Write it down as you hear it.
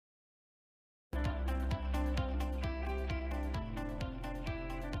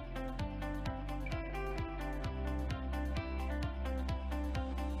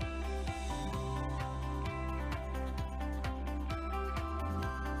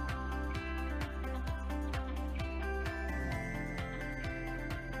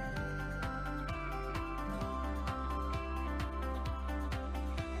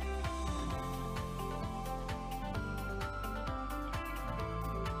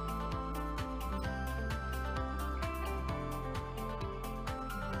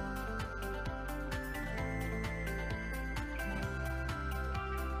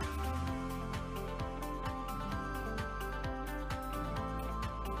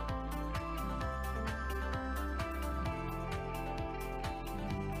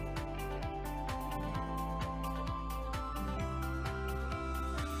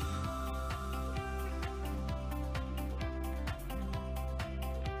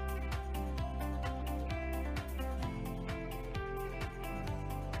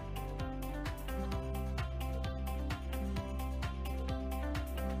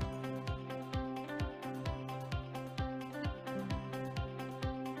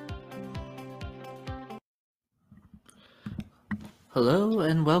Hello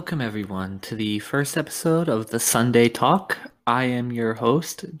and welcome everyone to the first episode of the Sunday Talk. I am your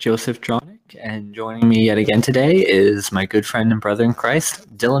host, Joseph Dronick, and joining me yet again today is my good friend and brother in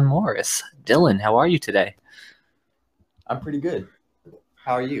Christ, Dylan Morris. Dylan, how are you today? I'm pretty good.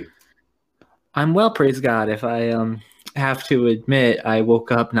 How are you? I'm well, praise God. If I have to admit, I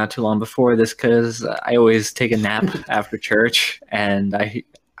woke up not too long before this because I always take a nap after church, and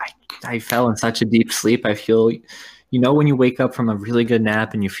I fell in such a deep sleep. I feel, when you wake up from a really good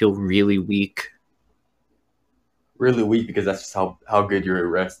nap and you feel really weak. Really weak because that's just how good you're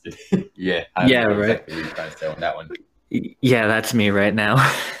rested. Yeah, I Yeah, know right. exactly what you're trying to say on that one. Yeah, that's me right now.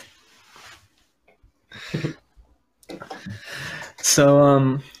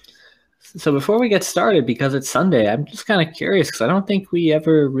 So, so before we get started, because it's Sunday, I'm just kind of curious because I don't think we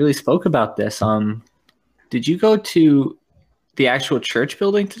ever really spoke about this. Did you go to the actual church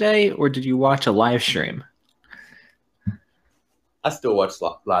building today, or did you watch a live stream? I still watch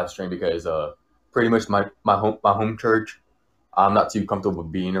live stream because pretty much my home church. I'm not too comfortable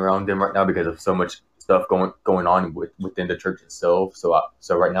being around them right now because of so much stuff going on within the church itself. So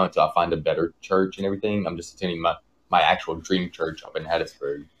right now until I find a better church and everything, I'm just attending my actual dream church up in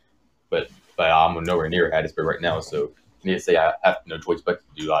Hattiesburg. But I'm nowhere near Hattiesburg right now, so I need to say I have no choice but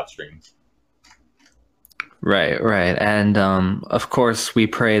to do live streams. Right, right. And of course, we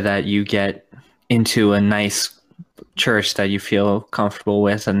pray that you get into a nice church that you feel comfortable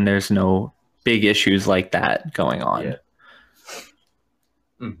with and there's no big issues like that going on. Yeah.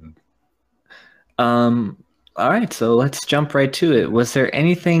 Mm-hmm. All right, so let's jump right to it. Was there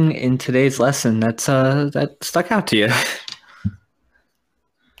anything in today's lesson that stuck out to you?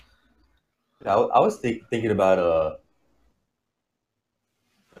 I was thinking about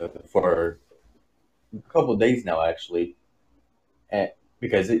for a couple of days now actually, and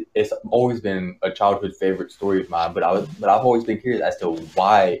because it's always been a childhood favorite story of mine. But I've always been curious as to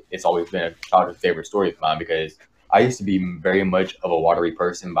why it's always been a childhood favorite story of mine. Because I used to be very much of a watery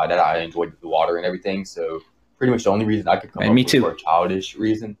person. By that I enjoyed the water and everything. So pretty much the only reason I could come And me up with for too. a childish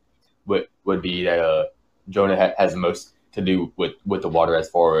reason would be that Jonah has the most to do with the water, as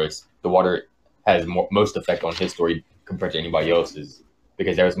far as the water has most effect on his story compared to anybody else's,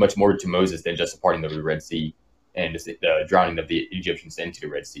 because there was much more to Moses than just the parting of the Red Sea and the drowning of the Egyptians into the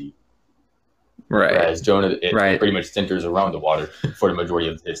Red Sea. Right, Whereas Jonah, it right. pretty much centers around the water for the majority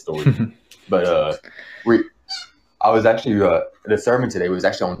of his story. But I was actually the sermon today was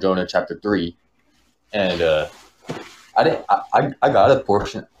actually on Jonah chapter 3, and I didn't I got a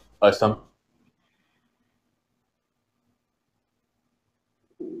portion of some.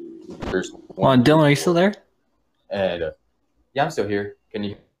 There's one On through Dylan, are you still four, there? and yeah, I'm still here. Can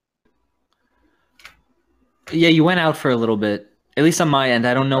you? Yeah, you went out for a little bit. At least on my end.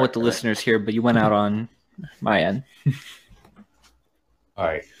 I don't know All what the right, listeners hear, but you went out on my end. all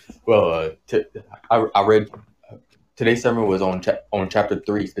right. Well, I read today's sermon was on chapter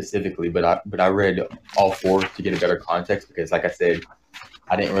 3 specifically, but I read all four to get a better context because, like I said,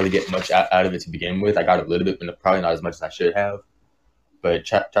 I didn't really get much out of it to begin with. I got a little bit, but probably not as much as I should have. But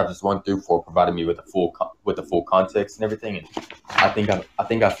chapters 1 through 4 provided me with the full context and everything, and I think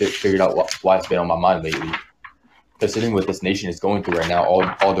I figured out why it's been on my mind lately. Considering what this nation is going through right now, all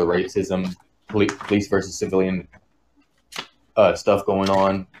the racism, police versus civilian stuff going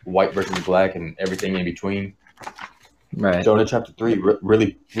on, white versus black, and everything in between. Right. Jonah chapter 3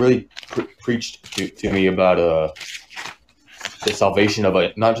 really preached to me about the salvation of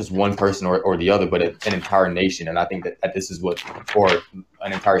not just one person or the other, but an entire nation. And I think that this is what, or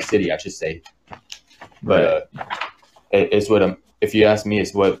an entire city, I should say. But it's what, if you ask me,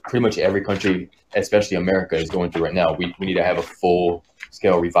 it's what pretty much every country, especially America, is going through right now. We need to have a full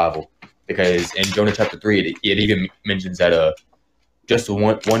scale revival, because in Jonah chapter 3, it even mentions that just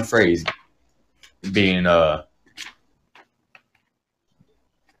one phrase being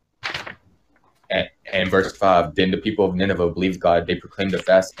and verse 5, then the people of Nineveh believed God. They proclaimed a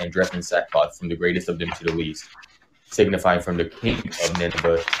fast and dressed in sackcloth, from the greatest of them to the least, signifying from the king of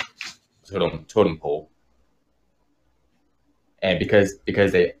Nineveh totem pole. And because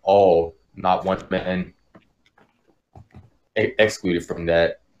they all, not one man excluded from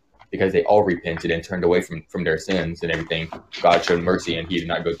that, because they all repented and turned away from their sins and everything, God showed mercy, and he did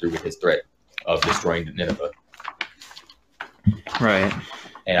not go through with his threat of destroying Nineveh. Right.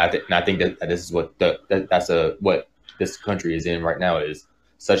 And I think that this is what what this country is in right now, is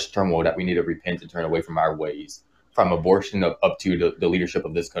such turmoil that we need to repent and turn away from our ways, from abortion up to the leadership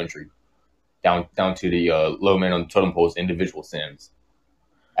of this country, down to the low man on the totem pole's individual sins,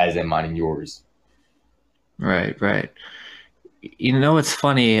 as in mine and yours. Right. You know, it's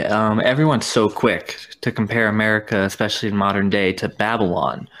funny. Everyone's so quick to compare America, especially in modern day, to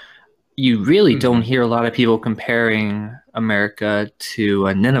Babylon. You really don't Hmm. hear a lot of people comparing America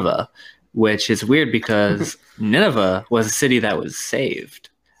to Nineveh, which is weird because Nineveh was a city that was saved.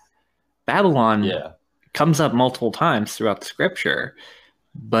 Babylon Yeah. comes up multiple times throughout the scripture,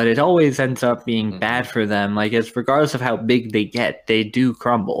 but it always ends up being Hmm. bad for them. Like, it's regardless of how big they get, they do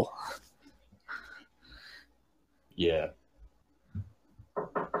crumble. Yeah.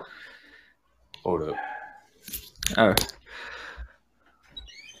 Hold up. Oh,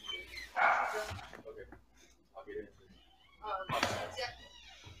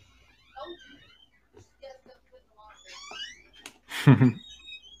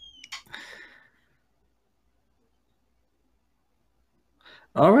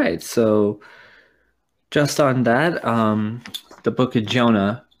 all right. So just on that, the book of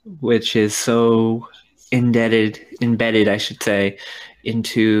Jonah, which is so embedded, I should say,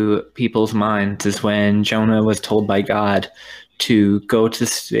 into people's minds, is when Jonah was told by God to go to the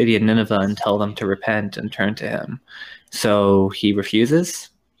city of Nineveh and tell them to repent and turn to him. So he refuses.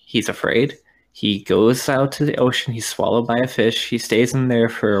 He's afraid. He goes out to the ocean. He's swallowed by a fish. He stays in there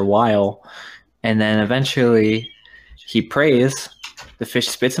for a while. And then eventually he prays. The fish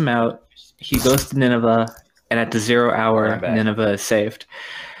spits him out. He goes to Nineveh. And at the 0 hour, I'm back. Nineveh is saved.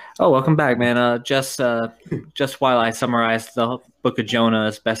 Oh, welcome back, man. Just while I summarize the Book of Jonah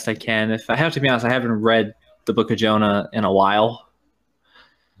as best I can, if I have to be honest, I haven't read the Book of Jonah in a while,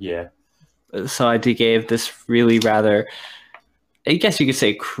 Yeah. so I gave this really rather, I guess you could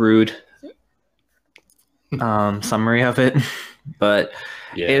say, crude summary of it, but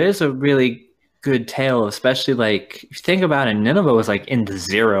Yeah. it is a really good tale, especially like if you think about it, Nineveh was like in the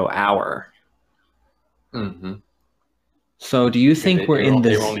 0 hour. Hmm. So do you Because think we're in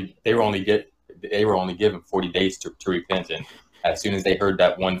this? they were only given 40 days to repent, and as soon as they heard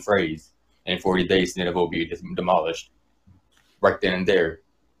that one phrase, in 40 days Nineveh will be demolished. Right then and there,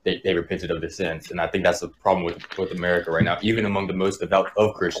 they repented of their sins, and I think that's the problem with America right now, even among the most devout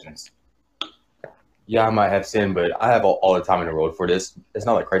of Christians. Yeah, I might have sinned, but I have all the time in the world for this. It's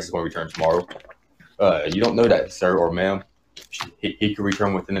not like Christ is going to return tomorrow. You don't know that, sir or ma'am. He could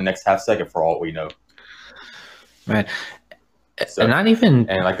return within the next half second for all we know. Right. So, And not even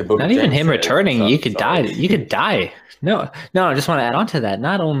and like the book not of even James him says, returning, you could die. sorry. You could die. No, I just want to add on to that.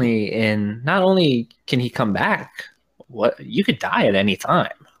 Not only can he come back, what you could die at any time.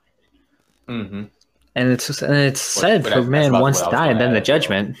 Hmm. And it's said for That's man about once what to I was die going and to then add the as well.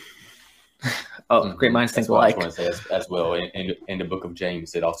 judgment. Oh, great minds think That's what I was going alike. to say as well. In the book of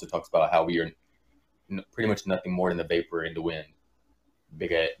James, it also talks about how we are pretty much nothing more than the vapor in the wind,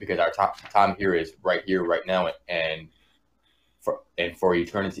 because our time here, right now, and for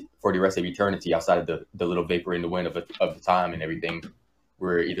eternity, for the rest of eternity, outside of the little vapor in the wind of the time and everything,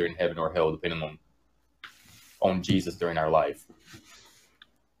 we're either in heaven or hell, depending on Jesus during our life,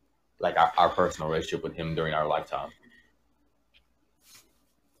 like our personal relationship with Him during our lifetime.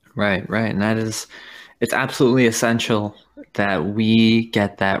 Right, and it's absolutely essential that we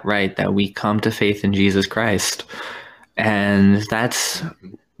get that right, that we come to faith in Jesus Christ. And that's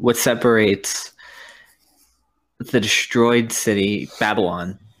Hmm. what separates the destroyed city,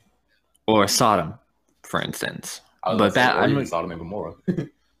 Babylon, or Sodom, for instance. I was about But to say, that or even I'm Sodom and Gomorrah.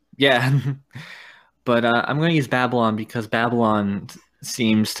 yeah, but I'm going to use Babylon because Babylon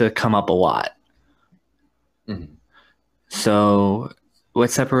seems to come up a lot. Hmm. So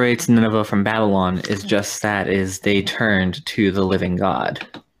what separates Nineveh from Babylon is just that is they turned to the living God.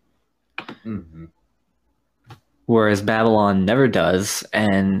 Hmm. Whereas Babylon never does,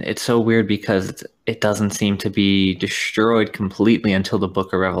 and it's so weird because it doesn't seem to be destroyed completely until the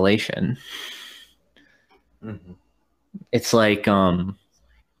book of Revelation. Hmm. It's like you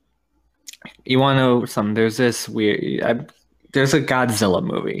want to know something? There's this there's a Godzilla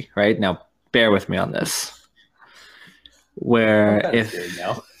movie, right? Now, bear with me on this. I'm Where kind of scared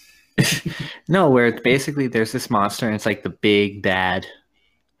now. no, where basically there's this monster and it's like the big bad,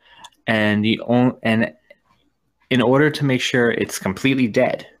 and and in order to make sure it's completely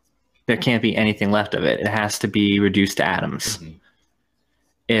dead, there can't be anything left of it. It has to be reduced to atoms. Hmm.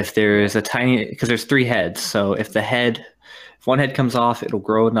 If there's Yeah. a tiny, because there's three heads, so if one head comes off, it'll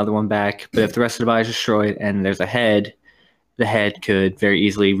grow another one back. But if the rest of the body is destroyed and there's a head, the head could very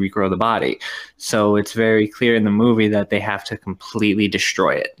easily regrow the body. So it's very clear in the movie that they have to completely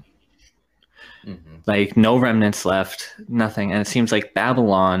destroy it. Hmm. Like no remnants left, nothing. And it seems like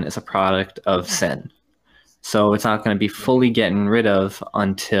Babylon is a product of sin. So it's not going to be fully getting rid of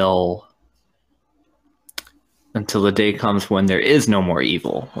until the day comes when there is no more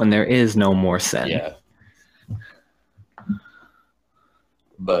evil, when there is no more sin. Yeah.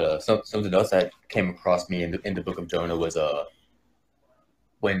 But something else that came across me in the book of Jonah was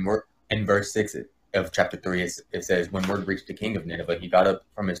when we're in verse 6 of chapter 3, it says, when word reached the king of Nineveh, he got up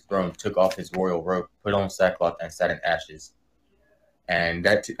from his throne, took off his royal robe, put on sackcloth, and sat in ashes. And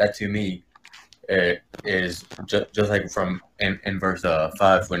that to me is just like from in verse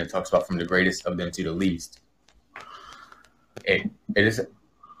 5 when it talks about from the greatest of them to the least. It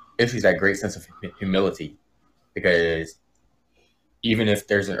issues that great sense of humility, because even if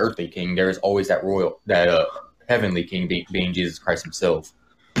there's an earthly king, there is always that heavenly king being Jesus Christ himself.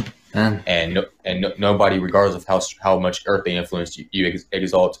 And nobody, regardless of how much earthly influence you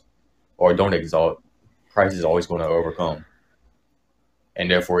exalt or don't exalt, Christ is always going to overcome.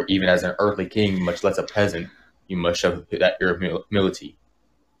 And therefore, even as an earthly king, much less a peasant, you must show that your humility.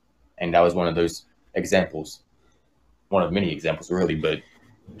 And that was one of those examples, one of many examples, really, but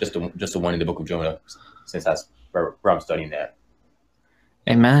just the one in the book of Jonah, since that's where I'm studying that.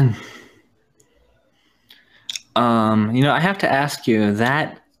 Amen. I have to ask you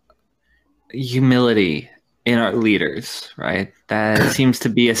that humility in our leaders, right? That seems to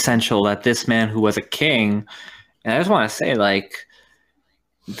be essential, that this man who was a king, and I just want to say, like,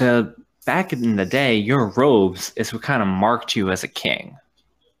 back in the day, your robes is what kind of marked you as a king.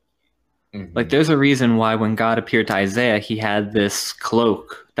 Mm-hmm. Like, there's a reason why when God appeared to Isaiah, he had this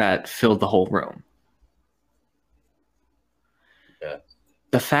cloak that filled the whole room. Yeah.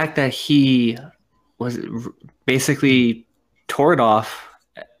 The fact that he was basically tore it off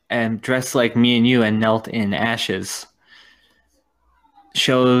and dressed like me and you and knelt in ashes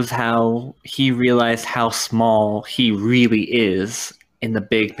shows how he realized how small he really is in the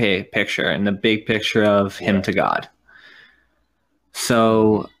big picture, in the big picture of him to God.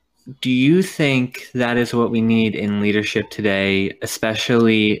 So do you think that is what we need in leadership today,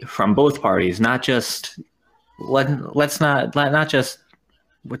 especially from both parties, not just not just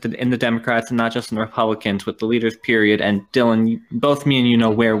in the Democrats and not just in the Republicans, with the leaders, period? And Dylan, both me and you know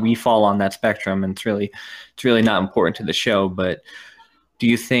where we fall on that spectrum, and it's really not important to the show. But do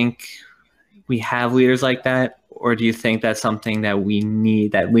you think we have leaders like that, or do you think that's something that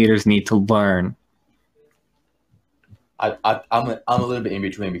leaders need to learn? I'm a little bit in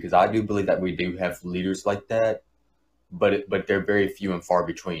between, because I do believe that we do have leaders like that, but they're very few and far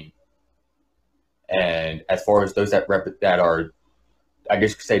between. And as far as those that are, I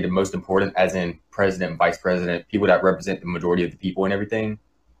guess you could say, the most important, as in president, vice president, people that represent the majority of the people and everything,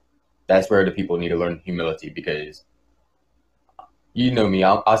 that's where the people need to learn humility. Because you know me,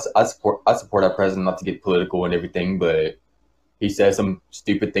 I support our president, not to get political and everything, but he says some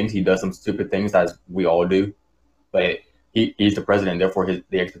stupid things, he does some stupid things, as we all do. But he's the president, therefore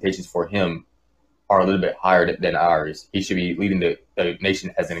the expectations for him are a little bit higher than ours. He should be leading the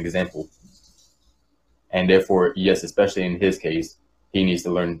nation as an example. And therefore, yes, especially in his case, he needs to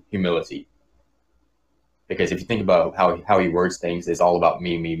learn humility. Because if you think about how he words things, it's all about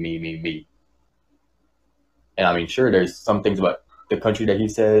me, me, me, me, me. And I mean, sure, there's some things about the country that he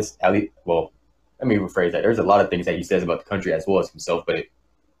says, let me rephrase that. There's a lot of things that he says about the country as well as himself, but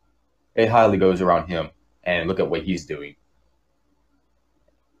it highly goes around him. And look at what he's doing.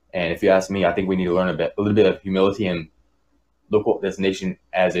 And if you ask me, I think we need to learn a little bit of humility and look what this nation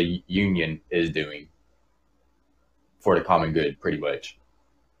as a union is doing for the common good, pretty much.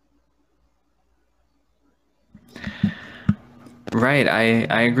 Right.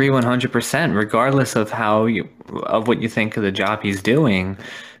 I agree 100%. Regardless of what you think of the job he's doing,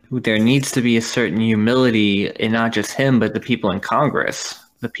 there needs to be a certain humility in not just him, but the people in Congress,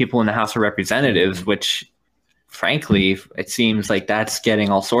 the people in the House of Representatives, which, frankly, it seems like that's getting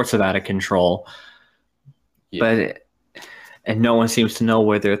all sorts of out of control. Yeah. And no one seems to know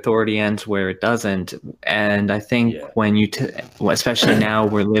where their authority ends, where it doesn't. And I think when especially now,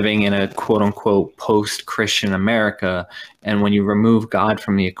 we're living in a quote unquote post-Christian America, and when you remove God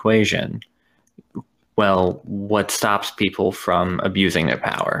from the equation, well, what stops people from abusing their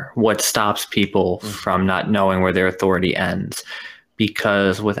power? What stops people from not knowing where their authority ends?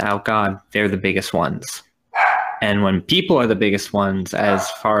 Because without God, they're the biggest ones. And when people are the biggest ones, as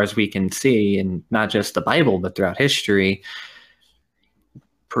far as we can see, and not just the Bible, but throughout history,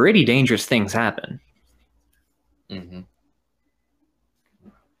 pretty dangerous things happen. Mm-hmm.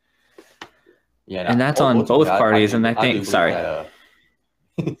 Yeah, and that's on both parties. And I think, sorry.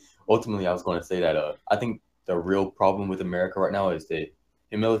 Ultimately, I was going to say that I think the real problem with America right now is the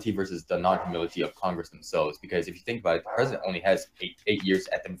humility versus the non-humility of Congress themselves. Because if you think about it, the president only has eight years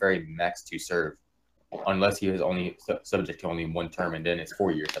at the very max to serve, unless he is only subject to only one term, and then it's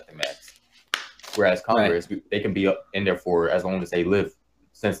 4 years at the max. Whereas Congress, they can be up in there for as long as they live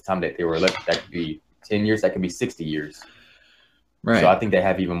since the time that they were elected. That could be 10 years, that could be 60 years. So I Right. think they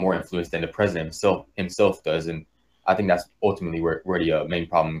have even more influence than the president himself does. And I think that's ultimately where the main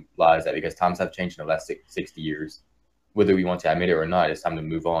problem lies at, because times have changed in the last 60 years. Whether we want to admit it or not, it's time to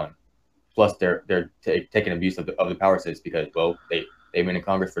move on. Plus, they're taking abuse of the power sits because, well, they've been in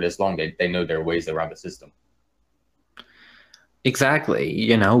Congress for this long. They know their ways around the system.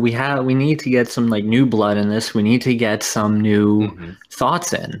 Exactly. We need to get some like new blood in this. We need to get some new Mm-hmm.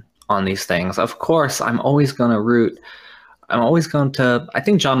 thoughts in on these things. Of course, I'm always going to root. I'm always going to. I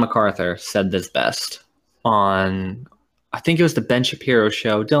think John MacArthur said this best on. I think it was the Ben Shapiro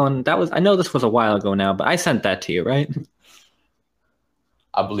show. Dylan, that was. I know this was a while ago now, but I sent that to you, right?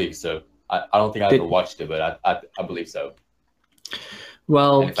 I believe so. I don't think I ever Did watched it, but I believe so.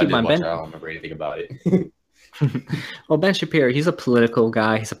 well. And if I Keep in did mind, watch it, Ben. I don't remember anything about it. Well, Ben Shapiro, he's a political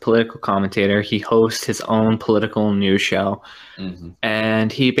guy. He's a political commentator. He hosts his own political news show. Mm-hmm.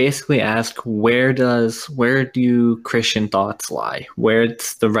 And he basically asked, where do Christian thoughts lie?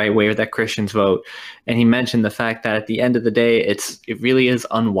 Where's the right way that Christians vote? And he mentioned the fact that at the end of the day, it really is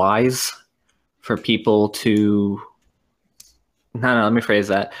unwise for people to. No, let me phrase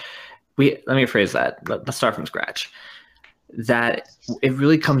that. Let me phrase that. Let's start from scratch. That it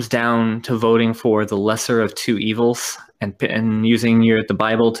really comes down to voting for the lesser of two evils and using the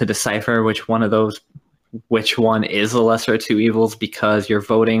Bible to decipher which one is the lesser of two evils, because you're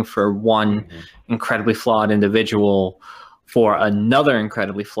voting for one Mm-hmm. incredibly flawed individual for another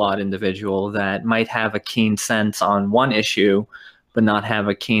incredibly flawed individual that might have a keen sense on one issue but not have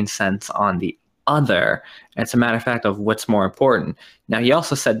a keen sense on the other. And it's a matter of fact of what's more important. Now, he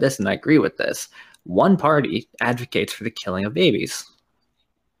also said this, and I agree with this. One party advocates for the killing of babies.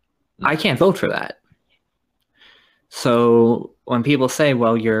 I can't vote for that. So when people say,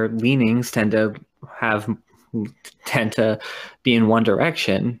 well, your leanings tend to be in one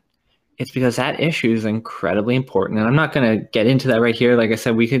direction, it's because that issue is incredibly important. And I'm not going to get into that right here. Like I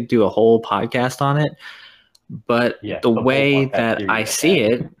said, we could do a whole podcast on it. But Yeah, the a whole way podcast that I series on see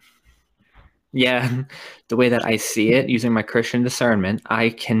that. it, yeah, the way that I see it, using my Christian discernment,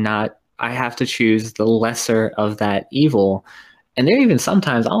 I have to choose the lesser of that evil. And there even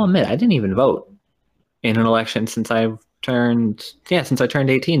sometimes, I'll admit, I didn't even vote in an election since I turned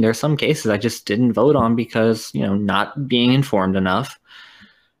 18. There are some cases I just didn't vote on because, not being informed enough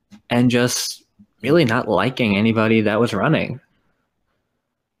and just really not liking anybody that was running.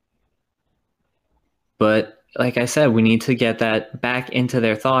 But like I said, we need to get that back into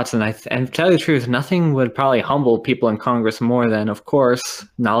their thoughts. And to tell you the truth, nothing would probably humble people in Congress more than, of course,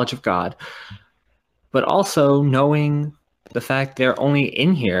 knowledge of God, but also knowing the fact they're only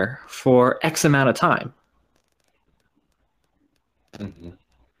in here for X amount of time. Mm-hmm.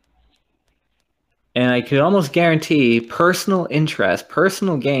 And I could almost guarantee personal interest,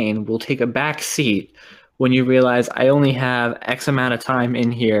 personal gain will take a back seat when you realize I only have X amount of time in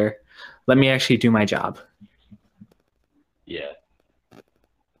here. Let me actually do my job. Yeah.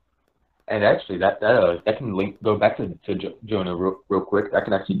 And actually, that can go back to Jonah real quick. That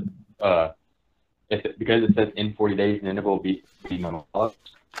can actually, because it says in 40 days Nineveh will be demolished.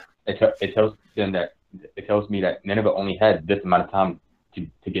 It tells me that Nineveh only had this amount of time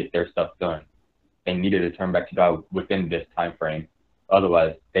to get their stuff done. They needed to turn back to God within this time frame.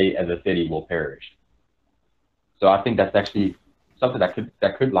 Otherwise, they as a city will perish. So I think that's actually something that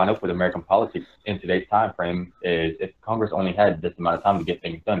could line up with American politics in today's time frame. Is if Congress only had this amount of time to get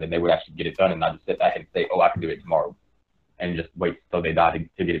things done, then they would actually get it done and not just sit back and say, "Oh, I can do it tomorrow," and just wait till they die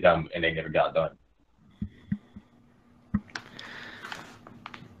to get it done, and they never got it done.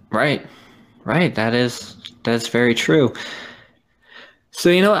 Right. That's very true.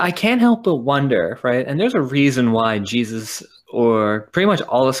 So, I can't help but wonder, right? And there's a reason why Jesus, or pretty much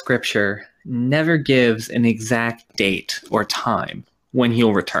all of Scripture, never gives an exact date or time when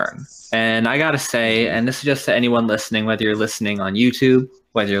he'll return. And I got to say, and this is just to anyone listening, whether you're listening on YouTube,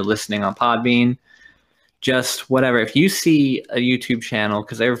 whether you're listening on Podbean, just whatever. If you see a YouTube channel,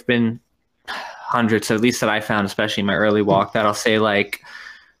 because there have been hundreds, at least that I found, especially in my early walk, that'll say like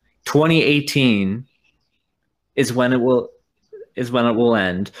 2018 is when it will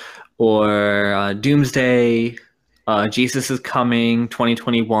end, or Doomsday, Jesus is coming,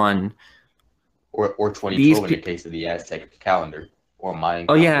 2021, or 2012 in the case of the Aztec calendar or Mayan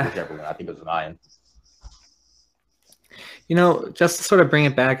calendar, yeah, whichever one. I think it was Mayan. Just to sort of bring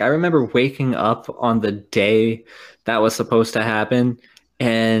it back, I remember waking up on the day that was supposed to happen,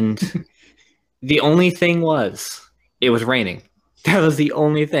 and the only thing was it was raining. That was the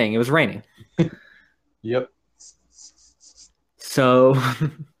only thing. It was raining. Yep. So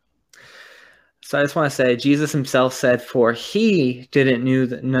I just want to say, Jesus himself said, "For he doesn't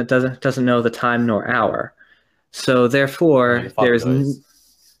know the time nor hour." So therefore, The Father does.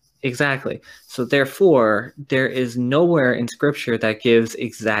 exactly. So therefore, there is nowhere in Scripture that gives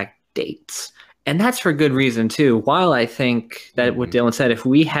exact dates, and that's for good reason too. While I think that what Dylan said, if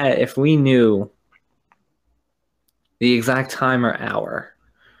we knew the exact time or hour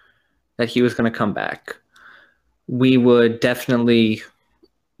that he was going to come back, we would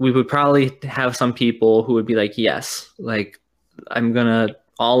probably have some people who would be like, yes, like I'm gonna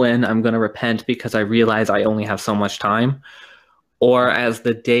all in, I'm gonna repent because I realize I only have so much time. Or as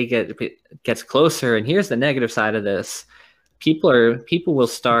the day gets closer, and here's the negative side of this, people will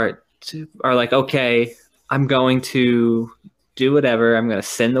are like, okay, I'm going to do whatever, I'm going to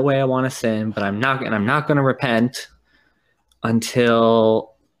sin the way I want to sin, but I'm not going to repent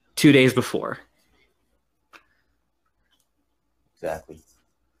until 2 days before. Exactly.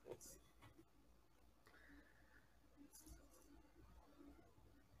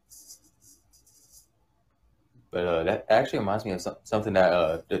 But that actually reminds me of something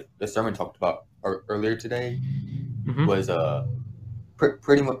that the sermon talked about earlier today. Mm-hmm. Was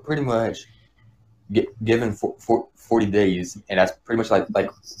pretty much given for 40 days, and that's pretty much like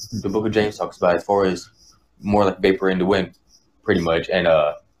the book of James talks about, as far as more like vapor in the wind, pretty much. And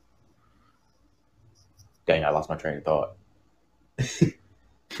dang, I lost my train of thought.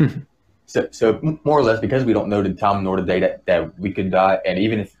 So more or less, because we don't know the time nor the day that we could die, and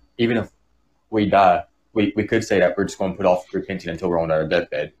even if we die, we could say that we're just going to put off repenting until we're on our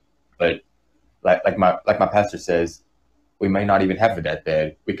deathbed. But like my pastor says, we may not even have a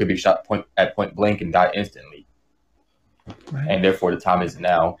deathbed. We could be shot at point blank and die instantly. Right. And therefore, the time is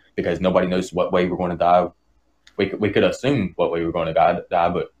now, because nobody knows what way we're going to die. We could assume what way we're going to die,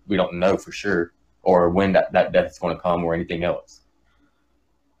 but we don't know for sure, or when that death is going to come, or anything else.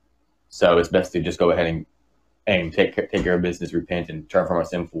 So it's best to just go ahead and take care of business, repent, and turn from our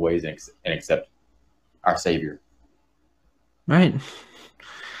sinful ways, and accept our Savior. Right.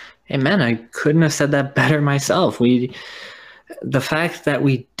 Amen. I couldn't have said that better myself. The fact that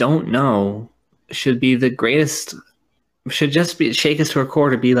we don't know should be the greatest. Should just be shake us to our core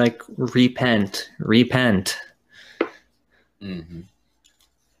to be like, repent. Mm-hmm.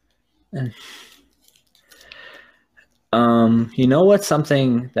 You know what's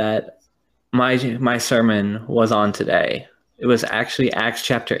something that my sermon was on today? It was actually Acts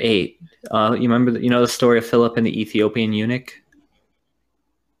chapter 8. You remember the story of Philip and the Ethiopian eunuch?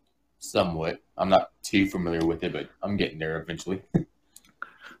 Somewhat. I'm not too familiar with it, but I'm getting there eventually.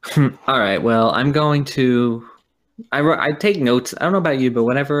 All right. Well, I'm going to. I take notes. I don't know about you, but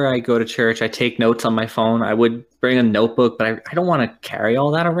whenever I go to church, I take notes on my phone. I would bring a notebook, but I don't want to carry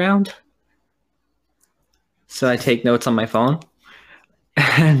all that around. So I take notes on my phone.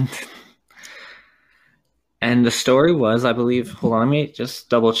 And the story was, I believe, hold on, let me just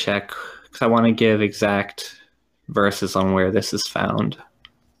double check, because I want to give exact verses on where this is found.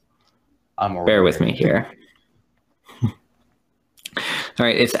 Bear with me here. All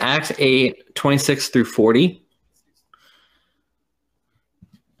right, it's Acts 8, 26 through 40.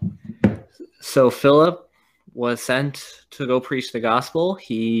 So Philip was sent to go preach the gospel.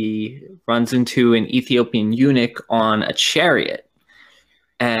 He runs into an Ethiopian eunuch on a chariot.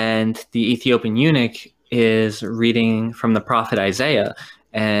 And the Ethiopian eunuch is reading from the prophet Isaiah.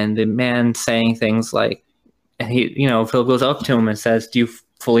 And the man saying things like, and Philip goes up to him and says, do you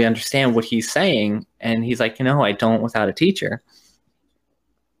fully understand what he's saying? And he's like, I don't, without a teacher.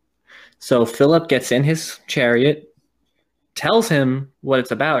 So Philip gets in his chariot, tells him what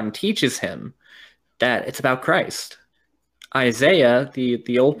it's about, and teaches him that it's about Christ. Isaiah,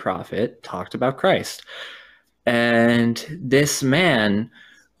 the old prophet, talked about Christ. And this man,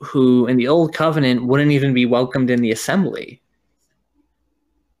 who in the old covenant wouldn't even be welcomed in the assembly,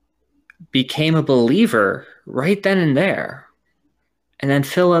 became a believer right then and there. And then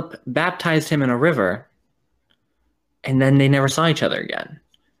Philip baptized him in a river, and then they never saw each other again.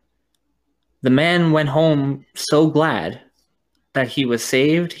 The man went home so glad that he was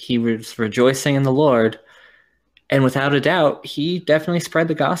saved. He was rejoicing in the Lord. And without a doubt, he definitely spread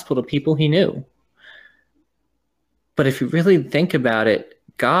the gospel to people he knew. But if you really think about it,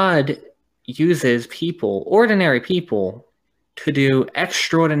 God uses people, ordinary people, to do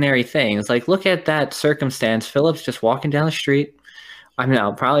extraordinary things. Like, look at that circumstance. Philip's just walking down the street.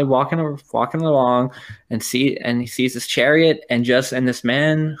 Probably walking along, and he sees this chariot, and this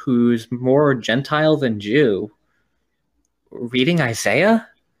man who's more Gentile than Jew reading Isaiah.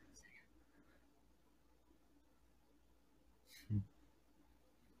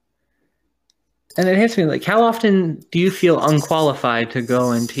 And it hits me, like, how often do you feel unqualified to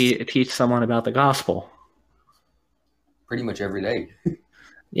go and teach someone about the gospel? Pretty much every day.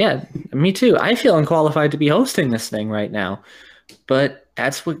 Yeah, me too. I feel unqualified to be hosting this thing right now. But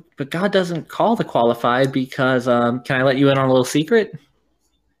but God doesn't call the qualified because can I let you in on a little secret?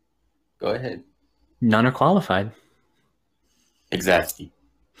 Go ahead. None are qualified. Exactly.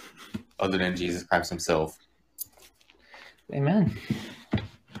 Other than Jesus Christ himself. Amen.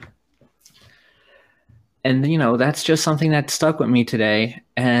 And that's just something that stuck with me today.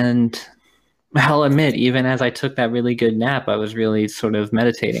 And I'll admit, even as I took that really good nap, I was really sort of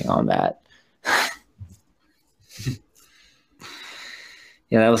meditating on that.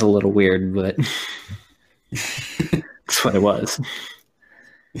 Yeah, that was a little weird, but that's what it was.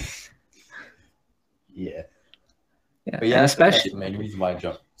 Yeah. Yeah, But yeah, and I think that's especially the main reason why I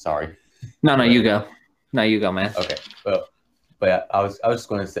jumped. Sorry. no, Go you ahead. go. No, you go, man. Okay. Well, but I was just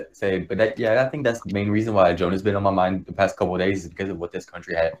going to say, but I think that's the main reason why Jonah's been on my mind the past couple of days is because of what this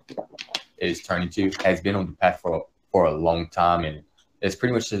country is turning to, has been on the path for a long time, and it's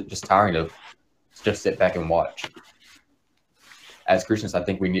pretty much just tiring of just sit back and watch. As Christians, I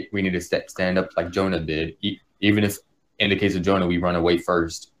think we need to stand up like Jonah did, even if in the case of Jonah we run away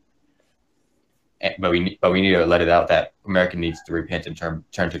first. But we need to let it out that America needs to repent and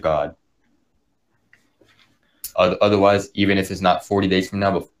turn to God. Otherwise, even if it's not 40 days from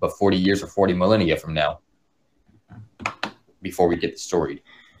now, but 40 years or 40 millennia from now, before we get destroyed.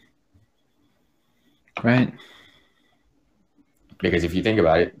 Right. Because if you think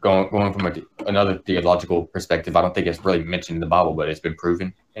about it, going from another theological perspective, I don't think it's really mentioned in the Bible, but it's been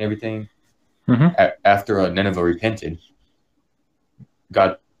proven and everything. Mm-hmm. After Nineveh repented,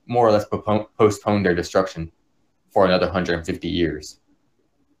 God more or less postponed their destruction for another 150 years.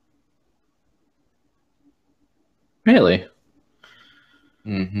 Really?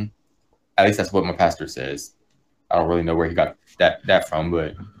 Mm-hmm. At least that's what my pastor says. I don't really know where he got that from,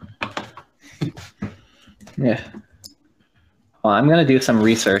 but yeah. Well, I'm gonna do some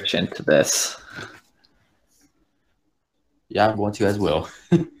research into this. Yeah, I'm going to as well.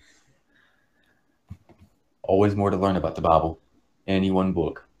 Always more to learn about the Bible. Any one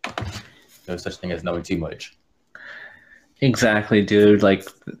book. No such thing as knowing too much. Exactly, dude. Like,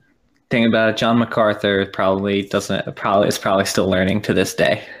 thing about it, John MacArthur is probably still learning to this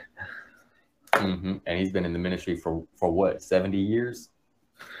day. Mm-hmm. And he's been in the ministry for what, 70 years?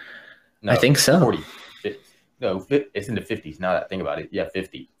 No, I think so. 40. No, it's in the 50s. Now that I think about it, yeah,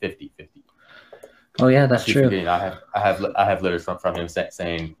 50. Oh yeah, that's true. I have letters from him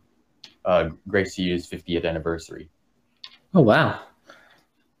saying, "Grace to You's 50th anniversary." Oh wow.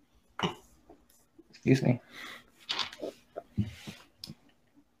 Excuse me.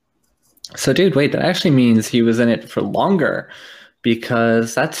 So, dude, wait, that actually means he was in it for longer,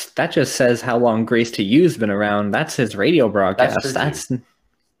 because that just says how long Grace to You's been around. That's his radio broadcast.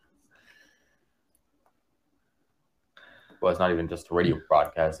 Well, it's not even just a radio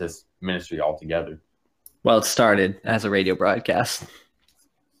broadcast; it's ministry altogether. Well, it started as a radio broadcast.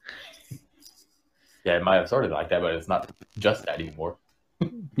 Yeah, it might have started like that, but it's not just that anymore.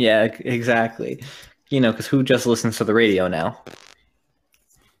 Yeah, exactly. Because who just listens to the radio now?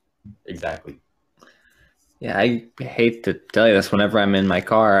 Exactly. Yeah, I hate to tell you this. Whenever I'm in my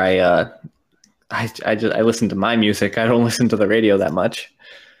car, I listen to my music. I don't listen to the radio that much.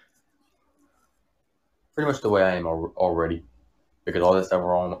 Pretty much the way I am already, because all this stuff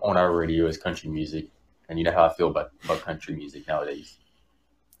we're on our radio is country music, and you know how I feel about country music nowadays.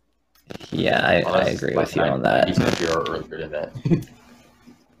 Yeah, I agree with you on that. 90s country or earlier than that.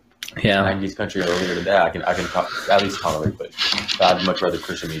 Yeah, 90s country or earlier than that, I can at least tolerate, but I'd much rather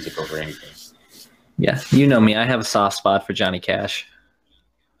Christian music over anything. Yeah, you know me. I have a soft spot for Johnny Cash.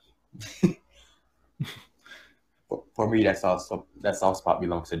 For me, that soft spot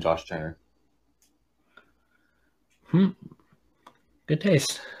belongs to Josh Turner. Good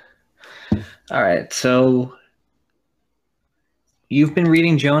taste. All right, so you've been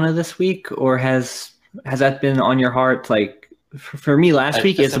reading Jonah this week, or has that been on your heart? Like for me, last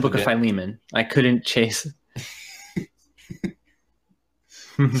week it's the book of Philemon. I couldn't chase.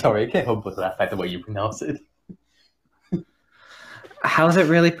 Sorry, I can't help but laugh at the way you pronounce it. How's it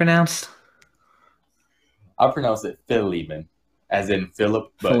really pronounced? I pronounce it Philemon, as in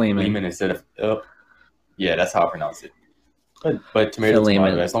Philip, but Philemon instead of Philip. Yeah, that's how I pronounce it. But tomato,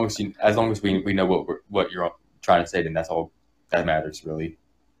 as long as we know what you're trying to say, then that's all that matters, really.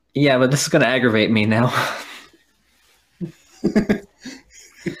 Yeah, but this is going to aggravate me now.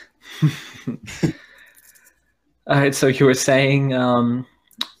 All right, so you were saying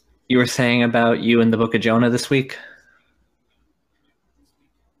about you in the book of Jonah this week.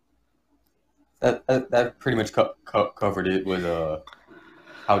 That pretty much covered it with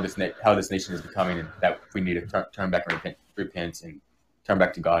how this nation is becoming, and that we need to turn back and repent turn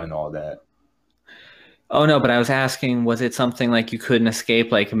back to God and all that. Oh no, but I was asking, was it something like you couldn't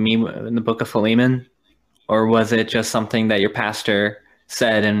escape, like me in the Book of Philemon, or was it just something that your pastor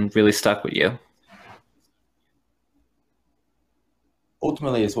said and really stuck with you?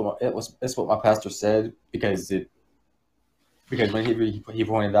 Ultimately, it's what my pastor said because when he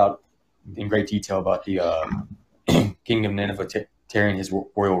pointed out in great detail about the king of Nineveh tearing his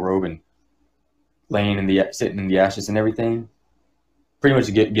royal robe and sitting in the ashes and everything, pretty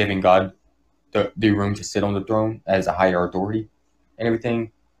much giving God the room to sit on the throne as a higher authority and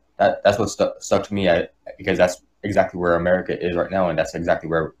everything. That's what stuck to me because that's exactly where America is right now, and that's exactly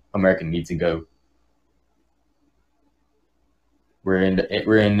where America needs to go. We're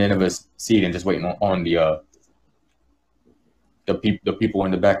in Nineveh's seat and just waiting on the people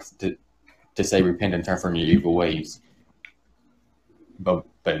in the back to say repent and turn from your evil ways. But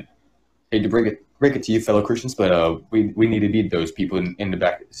hate to break it to you, fellow Christians, but we need to be those people in the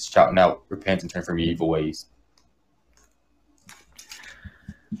back shouting out, repent and turn from your evil ways.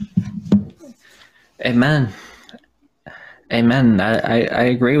 Amen. Amen. I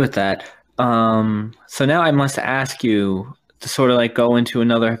agree with that. So now I must ask you to sort of like go into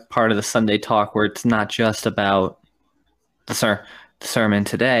another part of the Sunday talk where it's not just about the sermon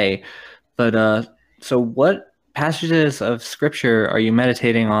today, but so what passages of scripture are you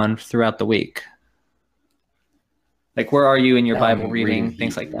meditating on throughout the week? Like, where are you in your Now Bible I'm reading, reading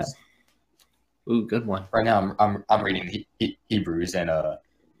things like that? Hebrews. Ooh, good one. Right now, I'm reading Hebrews, and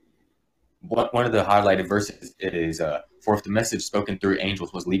one of the highlighted verses is, "For if the message spoken through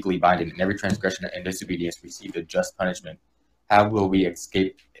angels was legally binding, and every transgression and disobedience received a just punishment, how will we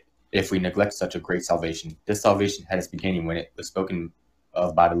escape if we neglect such a great salvation? This salvation had its beginning when it was spoken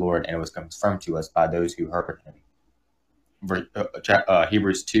of by the Lord, and it was confirmed to us by those who heard him."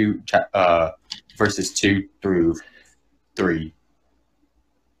 Hebrews 2, verses 2 through 3.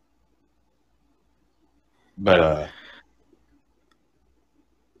 But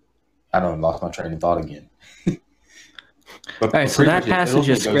I don't know, lost my train of thought again. All right, so that passage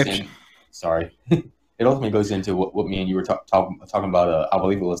of scripture. Sorry. It ultimately goes into what me and you were talking about, I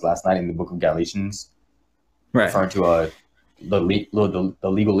believe it was last night in the book of Galatians, Right. referring to the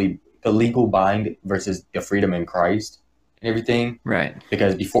legal bind versus the freedom in Christ and everything. Right.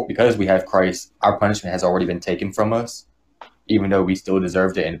 Because we have Christ, our punishment has already been taken from us, even though we still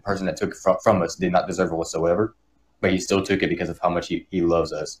deserved it, and the person that took it from us did not deserve it whatsoever, but he still took it because of how much he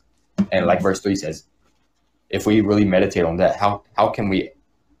loves us. And like verse 3 says, if we really meditate on that, how can we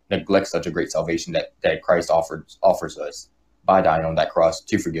neglect such a great salvation that Christ offers us by dying on that cross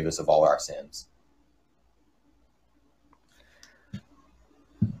to forgive us of all our sins?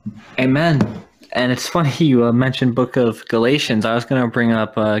 Amen. And it's funny you mentioned book of Galatians. I was going to bring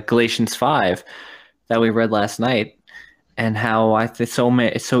up Galatians 5 that we read last night, and how it's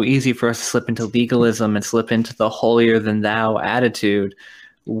so easy for us to slip into legalism and slip into the holier than thou attitude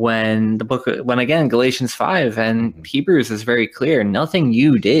when again Galatians 5 and Hebrews is very clear. Nothing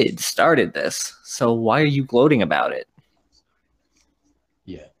you did started this, so why are you gloating about it?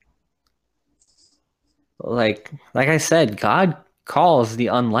 Yeah. Like I said, God calls the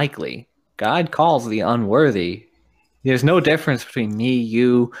unlikely. God calls the unworthy. There's no difference between me,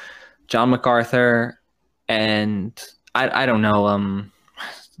 you, John MacArthur, and I don't know,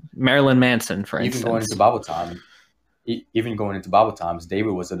 Marilyn Manson, for instance. Even going into Bible times,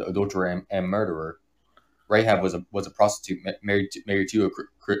 David was an adulterer and murderer. Rahab was a prostitute married to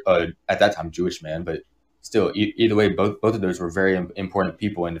at that time Jewish man, but still, either way, both of those were very important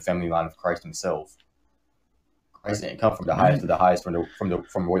people in the family line of Christ himself. Christ didn't come from the highest of the highest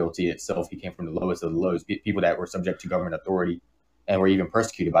from royalty itself. He came from the lowest of the lows, people that were subject to government authority and were even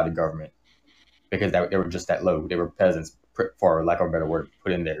persecuted by the government because they were just that low. They were peasants, for lack of a better word,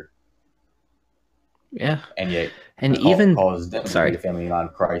 put in there. Yeah, and yet even calls them to be the family line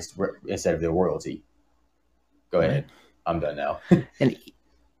of Christ instead of their royalty. Go ahead, I'm done now.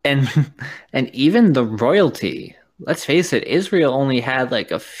 and even the royalty. Let's face it, Israel only had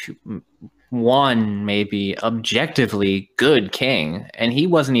like one maybe objectively good king, and he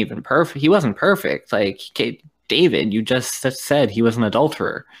wasn't even perfect. He wasn't perfect. Like David, you just said he was an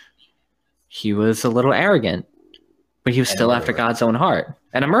adulterer. He was a little arrogant, but he was still after God's own heart,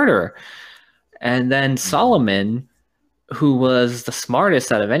 and a murderer. And then Solomon, who was the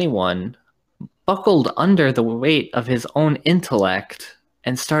smartest out of anyone, buckled under the weight of his own intellect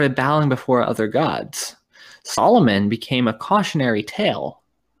and started bowing before other gods. Solomon became a cautionary tale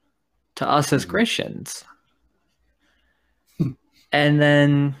to us as Christians. And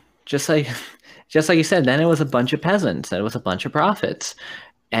then just like you said, then it was a bunch of peasants, and it was a bunch of prophets.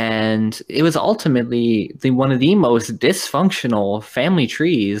 And it was ultimately one of the most dysfunctional family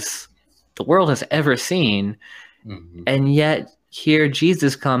trees the world has ever seen. Mm-hmm. And yet here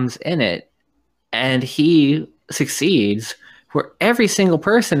Jesus comes in it, and he succeeds where every single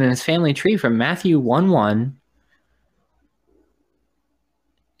person in his family tree from Matthew 1:1,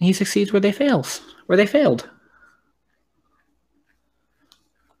 he succeeds where they failed.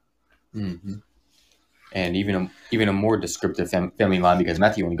 Mm-hmm. And even a more descriptive family line, because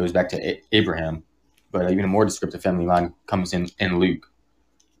Matthew only goes back to Abraham, but even a more descriptive family line comes in Luke.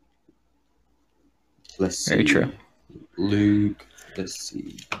 Let's see. Very true. Luke. Let's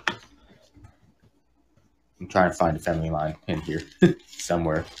see. I'm trying to find a family line in here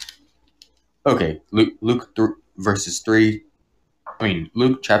somewhere. Okay, Luke verses 3.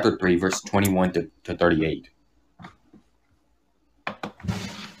 Luke chapter 3, verse 21 to 38.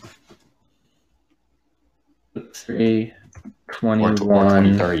 Luke 3, Or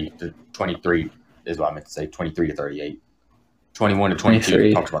 21. 23 is what I meant to say. 23 to 38. 21 to 22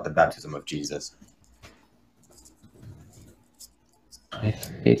 23. Talks about the baptism of Jesus.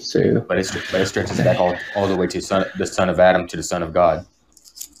 23 through. But it stretches back all the way to the son of Adam to the son of God.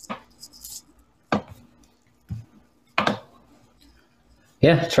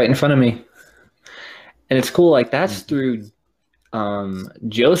 Yeah, it's right in front of me. And it's cool, like that's through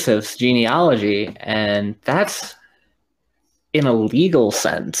Joseph's genealogy, and that's in a legal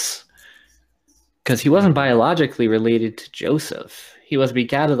sense, because he wasn't biologically related to Joseph. He was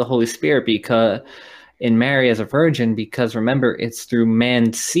begat of the Holy Spirit because in Mary as a virgin, because remember, it's through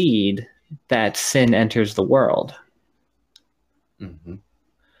man's seed that sin enters the world. Mm-hmm.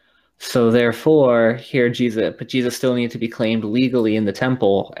 So therefore, here Jesus still needed to be claimed legally in the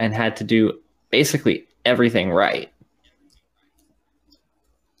temple and had to do basically everything right.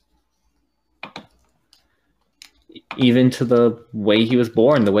 Even to the way he was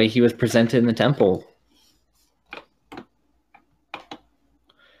born, the way he was presented in the temple.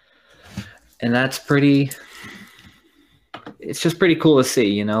 And that's it's just pretty cool to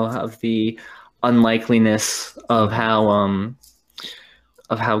see, of the unlikeliness of how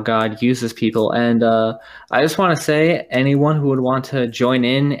God uses people. And I just want to say, anyone who would want to join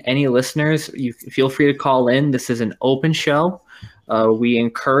in, any listeners, you feel free to call in. This is an open show. We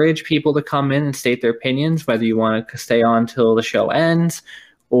encourage people to come in and state their opinions, whether you want to stay on till the show ends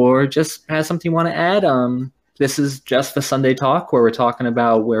or just have something you want to add. This is just the Sunday Talk, where we're talking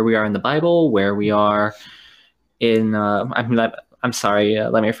about where we are in the Bible, where we are in, I'm sorry,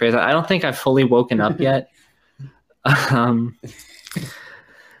 let me rephrase that. I don't think I've fully woken up yet.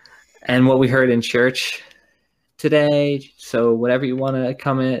 And what we heard in church today. So whatever you want to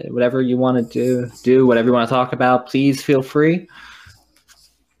comment, whatever you want to do, whatever you want to talk about, please feel free.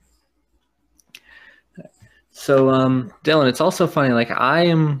 So, Dylan, it's also funny, like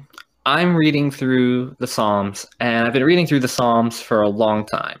I'm reading through the Psalms, and I've been reading through the Psalms for a long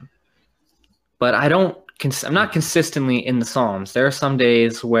time, but I'm not consistently in the Psalms. There are some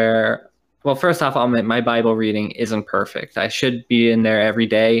days where, well, first off, I'll admit my Bible reading isn't perfect. I should be in there every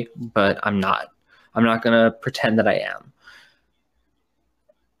day, but I'm not. I'm not going to pretend that I am.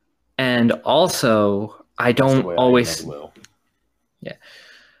 And also, I don't always. Yeah.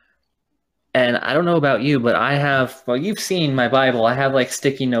 And I don't know about you, but I have, well, you've seen my Bible. I have like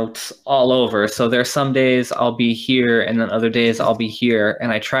sticky notes all over. So there's some days I'll be here, and then other days I'll be here,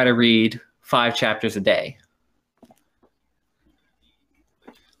 and I try to read 5 chapters a day.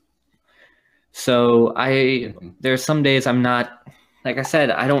 So there's some days I'm not, like I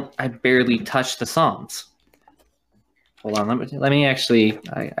said, I barely touch the Psalms. Hold on, let me actually,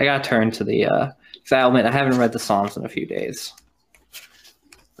 I got to turn to the, because I'll admit I haven't read the Psalms in a few days.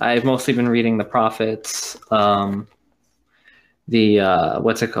 I've mostly been reading the prophets, what's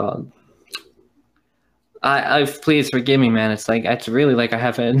it called? Please forgive me, man. It's really like I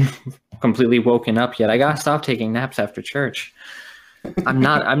haven't completely woken up yet. I gotta stop taking naps after church. I'm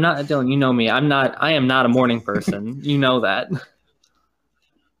not Dylan, you know me. I am not a morning person. You know that.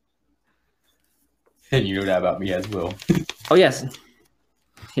 And you know that about me as well. Oh yes.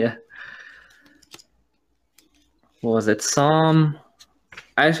 Yeah. What was it?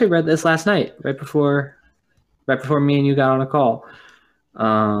 I actually read this last night, right before me and you got on a call.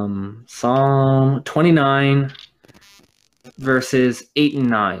 Psalm 29, verses 8 and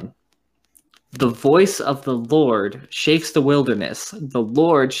 9. The voice of the Lord shakes the wilderness. The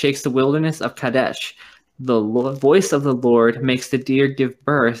Lord shakes the wilderness of Kadesh. The voice of the Lord makes the deer give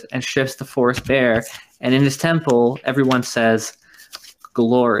birth and strips the forest bare. And in his temple, everyone says,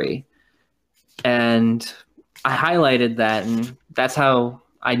 glory. And I highlighted that, and that's how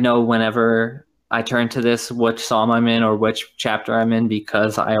I know whenever I turn to this, which psalm I'm in or which chapter I'm in,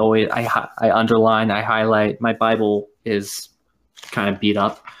 because I underline, I highlight. My Bible is kind of beat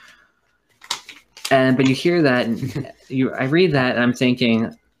up. But you hear that, and I read that, and I'm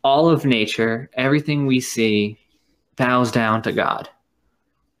thinking, all of nature, everything we see, bows down to God.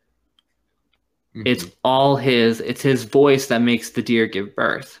 Mm-hmm. It's his voice that makes the deer give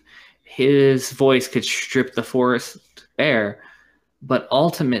birth. His voice could strip the forest bare, but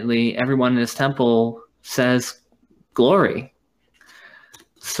ultimately everyone in his temple says glory.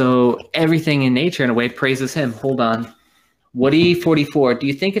 So everything in nature, in a way, praises him. Hold on. Woody 44, do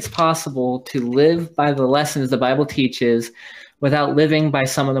you think it's possible to live by the lessons the Bible teaches without living by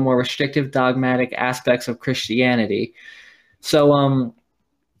some of the more restrictive dogmatic aspects of Christianity? So,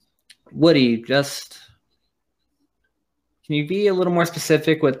 Woody, can you be a little more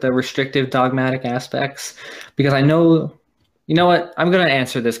specific with the restrictive dogmatic aspects? Because I know, you know what, I'm going to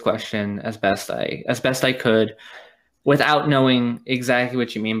answer this question as best I could without knowing exactly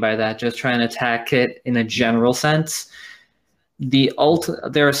what you mean by that, just trying to attack it in a general sense.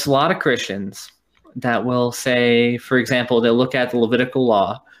 There's a lot of Christians that will say, for example, they'll look at the Levitical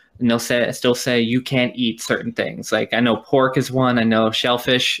law and they'll still say you can't eat certain things. Like I know pork is one, I know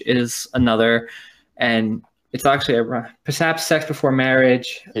shellfish is another, and it's actually perhaps sex before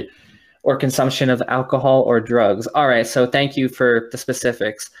marriage or consumption of alcohol or drugs. All right, so thank you for the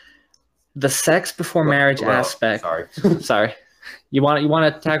specifics. The sex before marriage aspect. Sorry. You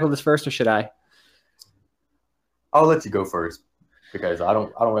want to tackle this first, or should I? I'll let you go first, because I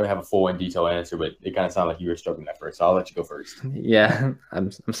don't really have a full and detailed answer, but it kind of sounded like you were struggling at first. So I'll let you go first. Yeah,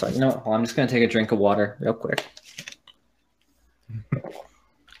 I'm sorry. You know what? I'm just gonna take a drink of water real quick.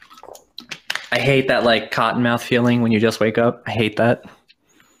 I hate that like cottonmouth feeling when you just wake up. I hate that.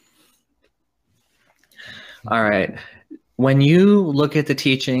 All right. When you look at the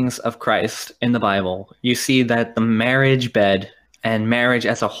teachings of Christ in the Bible, you see that the marriage bed and marriage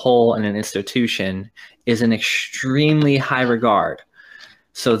as a whole and an institution is an extremely high regard.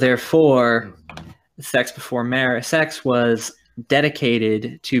 So therefore, sex was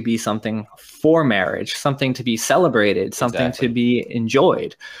dedicated to be something for marriage, something to be celebrated, something to be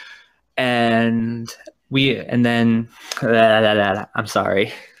enjoyed. And then I'm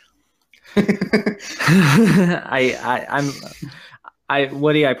sorry.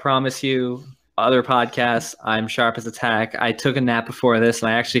 Woody, I promise you, other podcasts, I'm sharp as a tack. I took a nap before this, and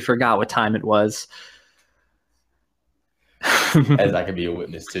I actually forgot what time it was. As I can be a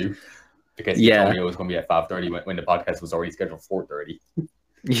witness to, because he told me it was going to be at 5:30 when the podcast was already scheduled for 4:30.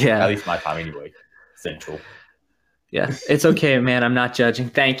 Yeah, at least my time anyway, Central. Yeah, it's okay, man. I'm not judging.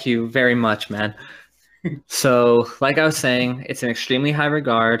 Thank you very much, man. So, like I was saying, it's an extremely high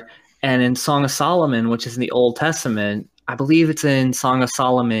regard. And in Song of Solomon, which is in the Old Testament, I believe it's in Song of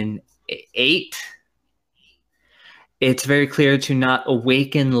Solomon 8, it's very clear to not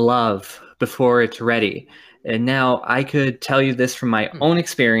awaken love before it's ready. And now I could tell you this from my own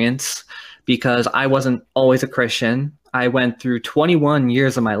experience, because I wasn't always a Christian. I went through 21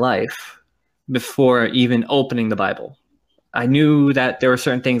 years of my life before even opening the Bible. I knew that there were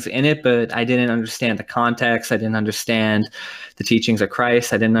certain things in it, but I didn't understand the context. I didn't understand the teachings of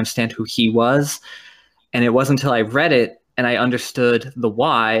Christ. I didn't understand who he was. And it wasn't until I read it and I understood the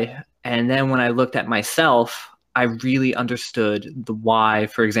why. And then when I looked at myself, I really understood the why,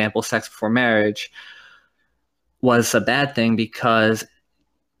 for example, sex before marriage was a bad thing, because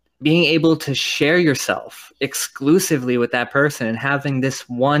being able to share yourself exclusively with that person and having this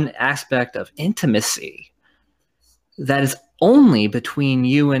one aspect of intimacy that is only between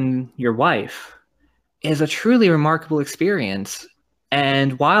you and your wife is a truly remarkable experience.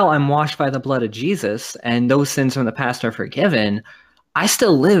 And while I'm washed by the blood of Jesus and those sins from the past are forgiven, I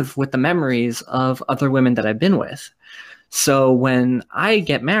still live with the memories of other women that I've been with. So when I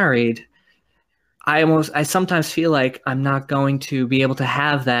get married, I sometimes feel like I'm not going to be able to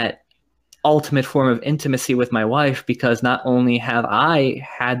have that ultimate form of intimacy with my wife, because not only have I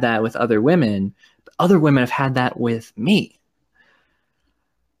had that with other women, but other women have had that with me.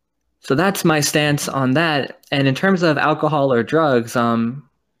 So that's my stance on that. And in terms of alcohol or drugs,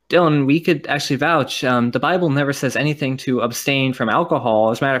 Dylan, we could actually vouch. The Bible never says anything to abstain from alcohol.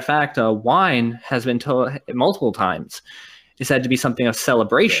 As a matter of fact, wine has been told multiple times. It's said to be something of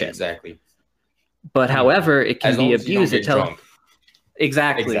celebration. Yeah, exactly. But however, it can be abused.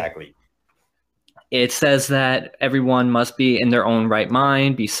 Exactly. It says that everyone must be in their own right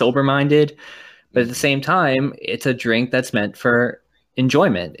mind, be sober-minded. But at the same time, it's a drink that's meant for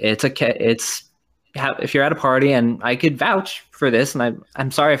enjoyment. If you're at a party, and I could vouch for this, and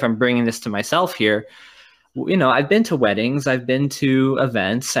I'm sorry if I'm bringing this to myself here. You know, I've been to weddings, I've been to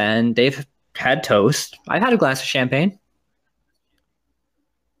events, and they've had toast. I had a glass of champagne.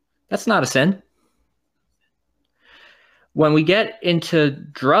 That's not a sin. When we get into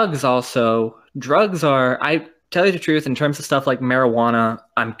drugs, also, drugs are, I tell you the truth, in terms of stuff like marijuana,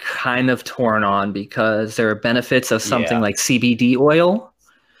 I'm kind of torn on because there are benefits of something Yeah, like CBD oil,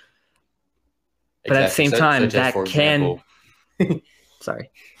 but at the exactly. same time, Such as, that for can, example, sorry,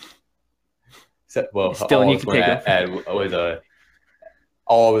 all Dylan, I you was can going take to over. add was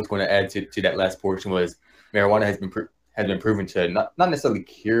all I was going to add to that last portion was marijuana has been proven to not necessarily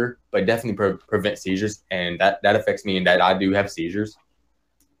cure, but definitely prevent seizures, and that affects me in that I do have seizures,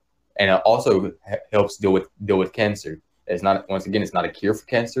 and it also helps deal with cancer. It's not once again, it's not a cure for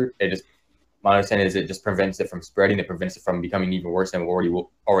cancer. It just my understanding is it just prevents it from spreading. It prevents it from becoming even worse than it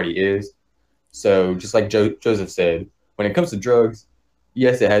already is. So just like Joseph said, when it comes to drugs,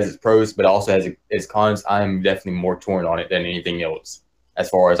 yes, it has its pros, but it also has its cons. I'm definitely more torn on it than anything else. As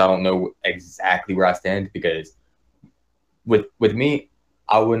far as I don't know exactly where I stand, because with me,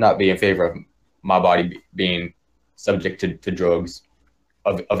 I would not be in favor of my body being subject to drugs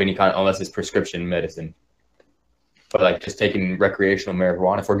of any kind unless it's prescription medicine. But like just taking recreational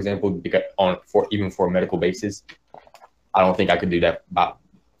marijuana, for example, because even for a medical basis, I don't think I could do that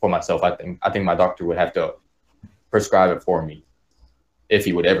for myself. I think my doctor would have to prescribe it for me if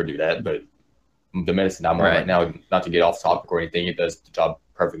he would ever do that. But the medicine I'm on right Right. now, not to get off topic or anything, it does the job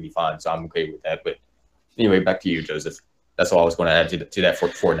perfectly fine. So I'm okay with that. But anyway, back to you, Joseph. That's all I was going to add to that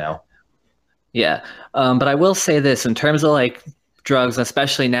for now. Yeah. But I will say this in terms of like drugs,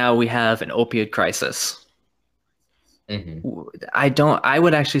 especially now we have an opioid crisis. Mm-hmm. I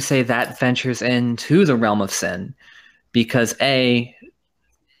would actually say that ventures into the realm of sin because A,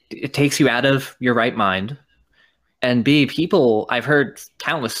 it takes you out of your right mind. And B, I've heard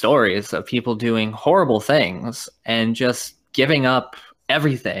countless stories of people doing horrible things and just giving up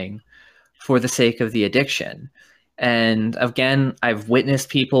everything for the sake of the addiction. And again, I've witnessed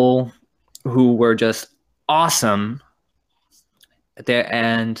people who were just awesome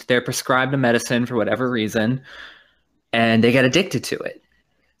and they're prescribed a medicine for whatever reason and they get addicted to it.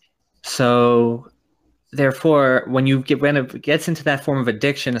 So therefore, when it gets into that form of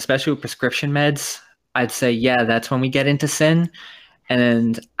addiction, especially with prescription meds, I'd say, yeah, that's when we get into sin.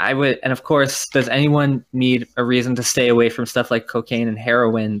 And of course, does anyone need a reason to stay away from stuff like cocaine and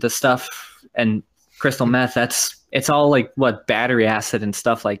heroin? The stuff and crystal meth, it's all like what battery acid and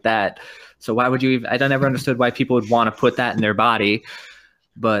stuff like that. So why would you even, I don't ever understood why people would want to put that in their body.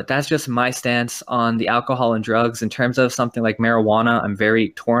 But that's just my stance on the alcohol and drugs. In terms of something like marijuana, I'm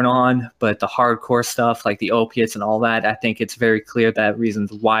very torn on. But the hardcore stuff, like the opiates and all that, I think it's very clear that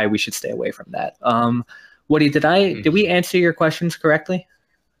reasons why we should stay away from that. Woody, did we answer your questions correctly?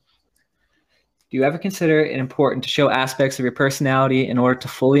 Do you ever consider it important to show aspects of your personality in order to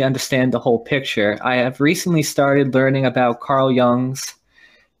fully understand the whole picture? I have recently started learning about Carl Jung's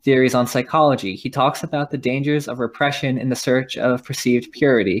theories on psychology. He talks about the dangers of repression in the search of perceived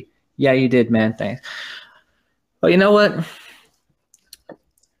purity. Yeah, you did, man. Thanks. Well, you know what?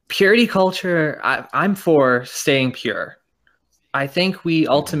 Purity culture, I'm for staying pure. I think we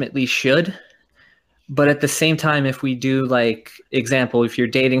Mm-hmm. ultimately should, but at the same time, if we do, like, example, if you're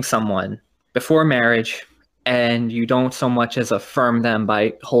dating someone before marriage and you don't so much as affirm them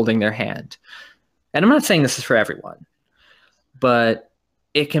by holding their hand, and I'm not saying this is for everyone, but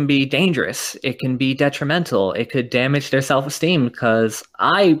it can be dangerous. It can be detrimental. It could damage their self esteem because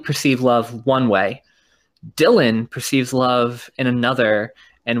I perceive love one way. Dylan perceives love in another.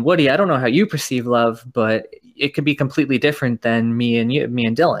 And Woody, I don't know how you perceive love, but it could be completely different than me and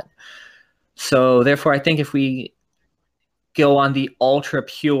Dylan. So therefore, I think if we go on the ultra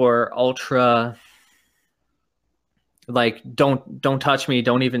pure, ultra like don't touch me,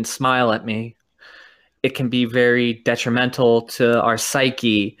 don't even smile at me, it can be very detrimental to our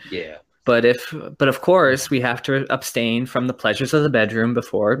psyche. Yeah. But of course, we have to abstain from the pleasures of the bedroom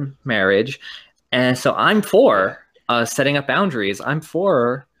before marriage. And so I'm Yeah. for setting up boundaries. I'm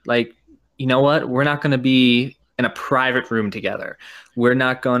for, like, you know what? We're not going to be in a private room together. You're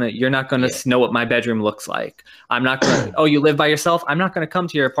not going Yeah. to know what my bedroom looks like. I'm not going to, oh, you live by yourself? I'm not going to come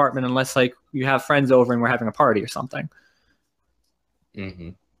to your apartment unless like you have friends over and we're having a party or something. Mm-hmm.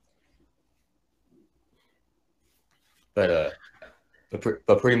 But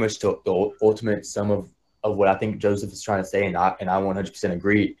but pretty much the ultimate sum of what I think Joseph is trying to say, and I 100%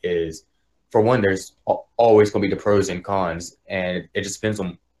 agree, is for one, there's always going to be the pros and cons, and it just depends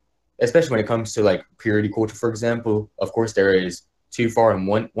on, especially when it comes to like purity culture, for example. Of course, there is too far in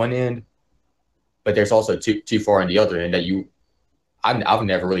one end, but there's also too far in the other end that I've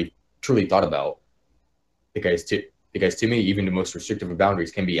never really truly thought about, because Because to me, even the most restrictive of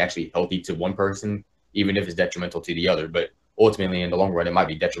boundaries can be actually healthy to one person, even if it's detrimental to the other. But ultimately, in the long run, it might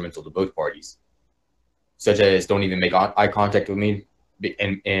be detrimental to both parties, such as don't even make eye contact with me,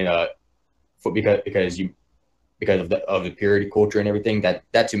 and because of the purity culture and everything.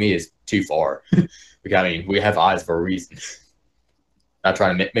 That to me is too far. Because I mean, we have eyes for a reason. Not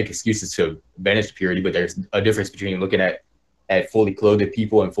trying to make excuses to banish purity, but there's a difference between looking at fully clothed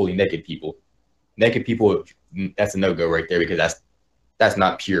people and fully naked people. Naked people, that's a no-go right there, because that's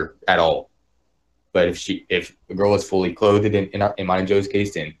not pure at all. But if a girl is fully clothed in mine and Joe's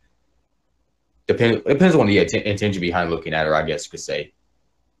case, then depends on the intention behind looking at her, I guess you could say.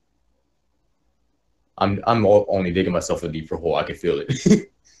 I'm only digging myself a deeper hole. I can feel it.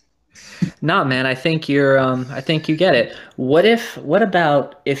 No, man, I think I think you get it. What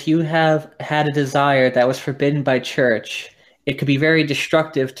about if you have had a desire that was forbidden by church? It could be very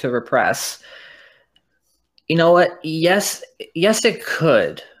destructive to repress. You know what? Yes, it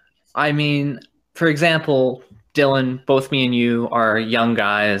could. I mean, for example, Dylan, both me and you are young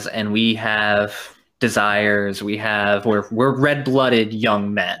guys, and we have desires. We're red-blooded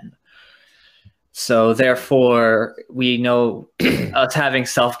young men. So therefore, we know us having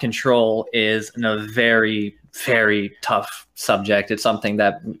self-control is a very, very tough subject. It's something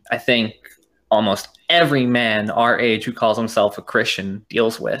that I think almost every man our age who calls himself a Christian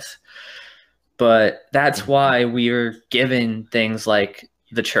deals with. But that's why we're given things like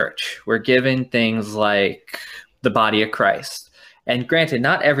the church. We're given things like the body of Christ. And granted,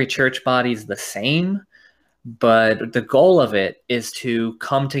 not every church body is the same, but the goal of it is to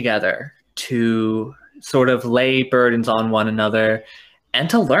come together, to sort of lay burdens on one another and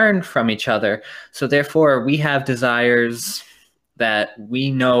to learn from each other. So therefore, we have desires that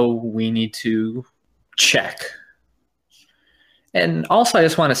we know we need to check. And also, I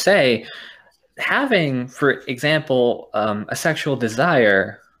just want to say, having, for example, a sexual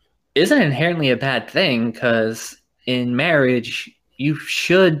desire isn't inherently a bad thing, because in marriage, you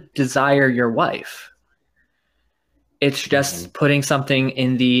should desire your wife. It's just putting something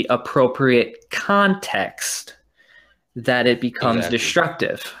in the appropriate context that it becomes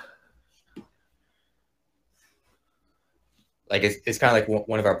destructive. Like it's kind of like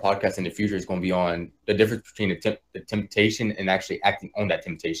one of our podcasts in the future is going to be on the difference between the temptation and actually acting on that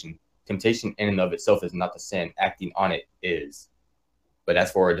temptation. Temptation in and of itself is not the sin. Acting on it is. But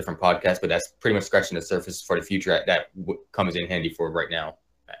that's for a different podcast. But that's pretty much scratching the surface for the future that comes in handy for right now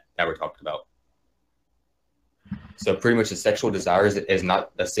that we're talking about. So pretty much the sexual desires is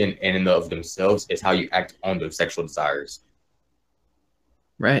not a sin in and of themselves. It's how you act on those sexual desires.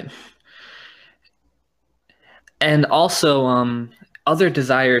 Right. And also other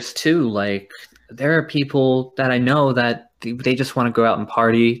desires too. Like there are people that I know that they just want to go out and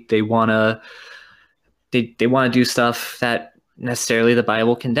party. They want to do stuff that necessarily the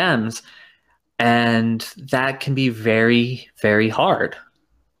Bible condemns. And that can be very, very hard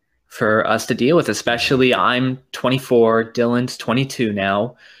for us to deal with, especially I'm 24, Dylan's 22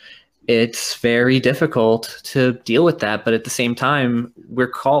 now. It's very difficult to deal with that, but at the same time, we're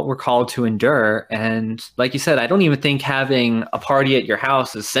called to endure. And like you said, I don't even think having a party at your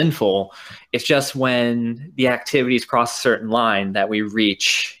house is sinful. It's just when the activities cross a certain line that we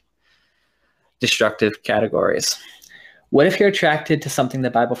reach destructive categories. What if you're attracted to something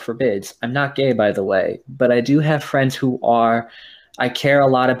the Bible forbids? I'm not gay, by the way, but I do have friends who are. I care a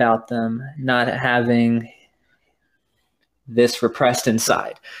lot about them not having this repressed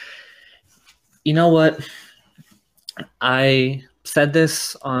inside. You know what? I said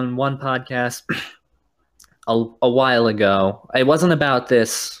this on one podcast a while ago. It wasn't about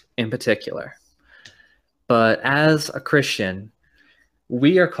this in particular. But as a Christian,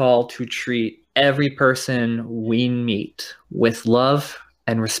 we are called to treat every person we meet with love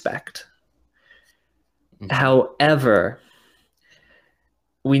and respect. Mm-hmm. However,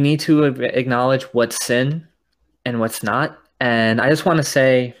 we need to acknowledge what's sin and what's not. And I just want to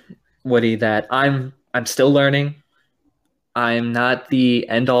say, Woody, that I'm still learning. I'm not the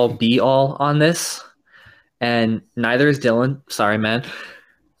end all be all on this, and neither is Dylan. Sorry, man.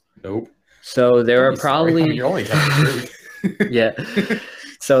 Nope. So there are probably you're only telling the truth. Yeah.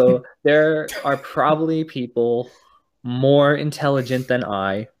 So there are probably people more intelligent than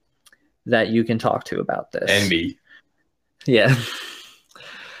I that you can talk to about this. And me. Yeah.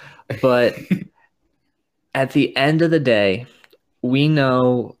 But at the end of the day, we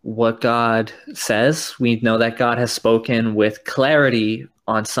know what God says. We know that God has spoken with clarity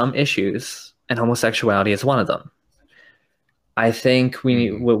on some issues, and homosexuality is one of them. I think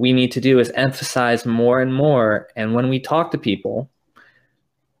what we need to do is emphasize more and more. And when we talk to people,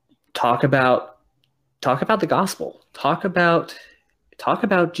 talk about talk about the gospel. Talk about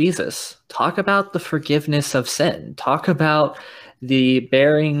Jesus. Talk about the forgiveness of sin. Talk about the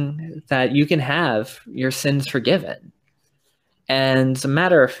bearing that you can have your sins forgiven. And as a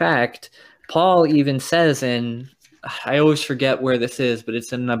matter of fact, Paul even says in, I always forget where this is, but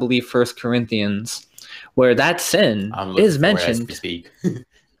it's in, I believe, 1 Corinthians, where that sin is mentioned.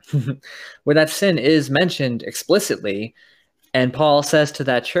 Where that sin is mentioned explicitly, and Paul says to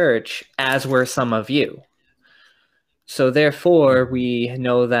that church, as were some of you. So therefore, we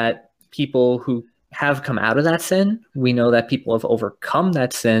know that people who have come out of that sin, we know that people have overcome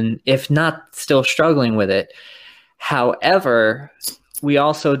that sin, if not still struggling with it. However, we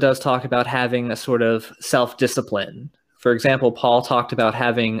also does talk about having a sort of self-discipline. For example, Paul talked about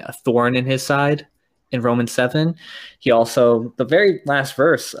having a thorn in his side in Romans 7. He also, the very last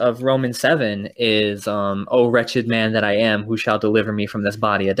verse of Romans 7 is, "O wretched man that I am, who shall deliver me from this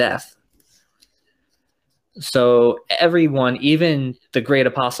body of death?" So everyone, even the great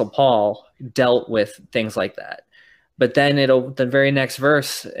apostle Paul, dealt with things like that. But then the very next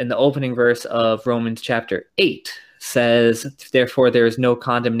verse, in the opening verse of Romans chapter 8, says, "Therefore there is no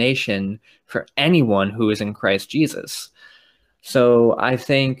condemnation for anyone who is in Christ Jesus." So I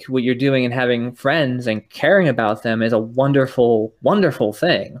think what you're doing and having friends and caring about them is a wonderful, wonderful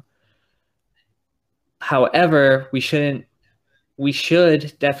thing. However, we should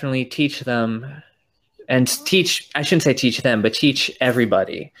definitely teach them, and I shouldn't say teach them, but teach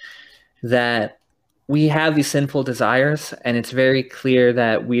everybody that we have these sinful desires, and it's very clear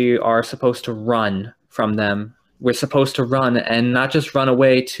that we are supposed to run from them. We're supposed to run, and not just run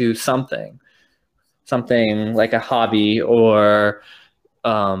away to something like a hobby or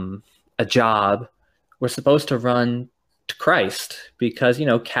a job. We're supposed to run to Christ because,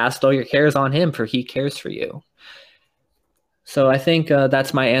 cast all your cares on him, for he cares for you. So I think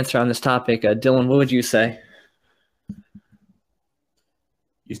that's my answer on this topic. Dylan, what would you say?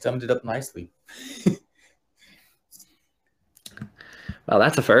 You summed it up nicely. Well,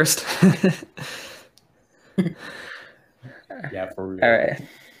 that's a first. Yeah, for real. All right.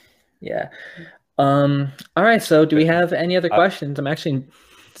 Yeah. All right. So do we have any other questions? I'm actually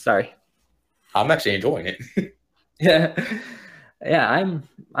enjoying it. Yeah. Yeah,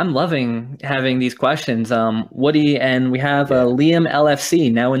 I'm loving having these questions. Woody, and we have Liam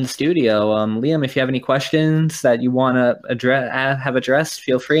LFC now in the studio. Liam, if you have any questions that you want to have addressed,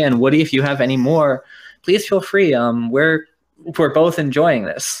 feel free. And Woody, if you have any more, please feel free. We're both enjoying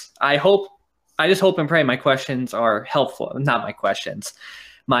this. I just hope and pray my questions are helpful. Not my questions,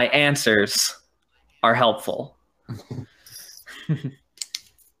 my answers are helpful.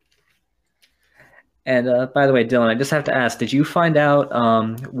 And by the way, Dylan, I just have to ask, did you find out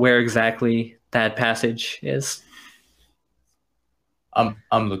where exactly that passage is? I'm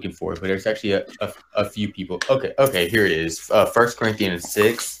looking for it, but there's actually a few people. Okay, here it is. 1 Corinthians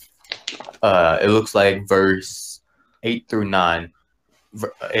 6. It looks like verse 8 through 9.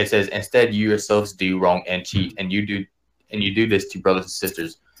 It says, "Instead, you yourselves do wrong and cheat, and you do this to brothers and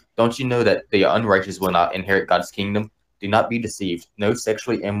sisters. Don't you know that the unrighteous will not inherit God's kingdom? Do not be deceived. No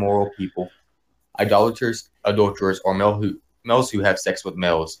sexually immoral people, idolaters, adulterers, or males who have sex with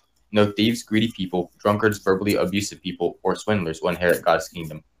males. No thieves, greedy people, drunkards, verbally abusive people, or swindlers will inherit God's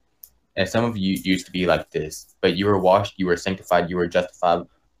kingdom. And some of you used to be like this, but you were washed, you were sanctified, you were justified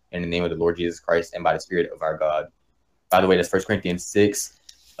in the name of the Lord Jesus Christ and by the Spirit of our God." By the way, that's 1 Corinthians 6,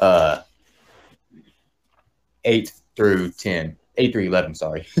 8 through 11,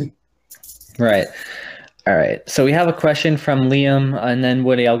 sorry. Right. All right. So we have a question from Liam, and then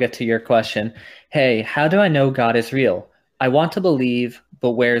Woody, I'll get to your question. "Hey, how do I know God is real? I want to believe,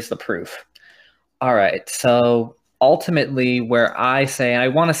 but where's the proof?" All right. So ultimately, where I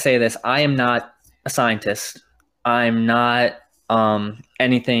want to say this, I am not a scientist. I'm not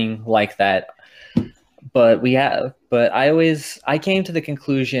anything like that. But I came to the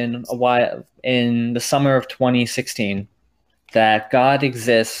conclusion in the summer of 2016 that God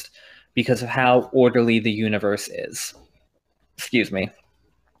exists because of how orderly the universe is. Excuse me.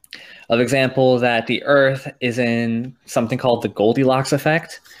 Of example, that the Earth is in something called the Goldilocks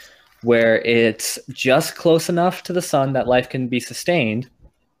effect, where it's just close enough to the sun that life can be sustained,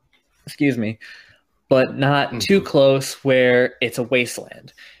 but not too close where it's a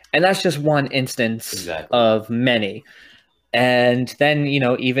wasteland. And that's just one instance of many. And then,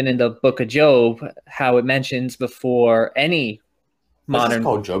 even in the book of Job, how it mentions before any modern... It's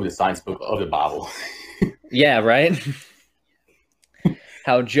called Job, the science book of the Bible. Yeah, right?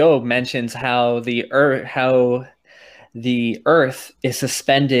 How Job mentions how the earth is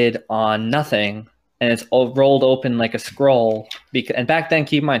suspended on nothing and it's all rolled open like a scroll. And back then,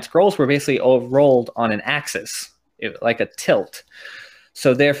 keep in mind, scrolls were basically all rolled on an axis, like a tilt.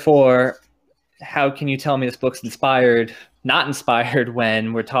 So therefore, how can you tell me this book's not inspired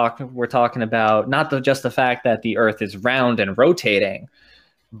when we're talking about not just the fact that the Earth is round and rotating,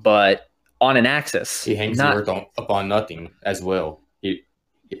 but on an axis? He hangs the Earth upon nothing as well.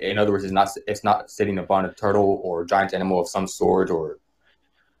 In other words, it's not sitting upon a turtle or a giant animal of some sort or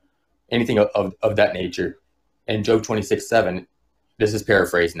anything of that nature. In Job 26:7, this is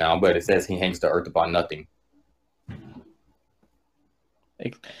paraphrased now, but it says he hangs the earth upon nothing.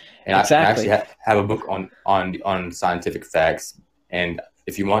 And exactly. I actually have a book on scientific facts, and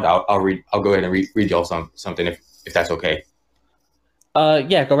if you want, I'll go ahead and read y'all something if that's okay.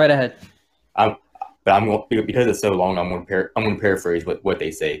 Yeah, go right ahead. Because it's so long, I'm going to paraphrase what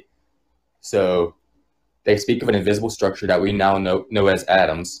they say. So they speak of an invisible structure that we now know as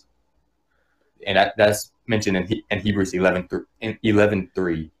atoms, and that's mentioned in Hebrews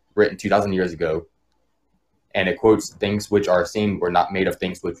 11:3, written 2,000 years ago. And it quotes, "Things which are seen were not made of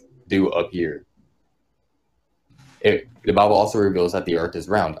things which do appear." The Bible also reveals that the earth is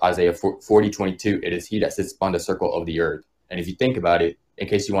round. Isaiah 40:22, "It is he that sits upon the circle of the earth." And if you think about it, in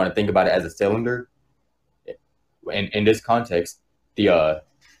case you want to think about it as a cylinder, in this context, the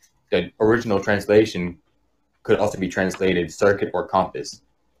original translation could also be translated circuit or compass.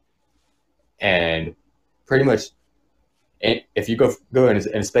 And pretty much, if you go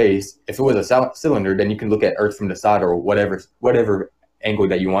in space, if it was a cylinder, then you can look at Earth from the side or whatever angle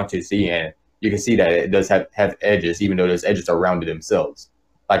that you want to see, and you can see that it does have edges, even though those edges are rounded themselves,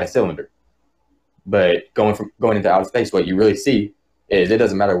 like a cylinder. But going into outer space, what you really see is it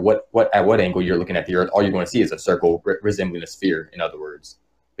doesn't matter at what angle you're looking at the Earth. All you're going to see is a circle resembling a sphere, in other words,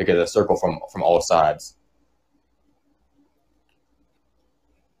 because a circle from all sides.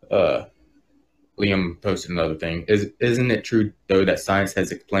 Liam posted another thing. Isn't it true, though, that science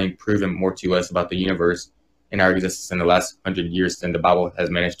has proven more to us about the universe and our existence in the last 100 years than the Bible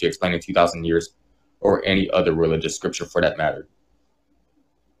has managed to explain in 2,000 years, or any other religious scripture for that matter?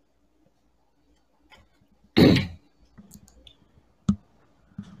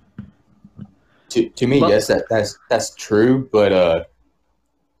 To me, yes, that's true. But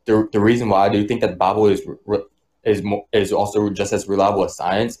the reason why I do think that the Bible is also just as reliable as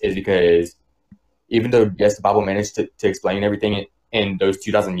science is because even though, yes, the Bible managed to explain everything in those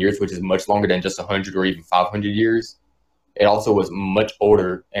 2,000 years, which is much longer than just 100 or even 500 years, it also was much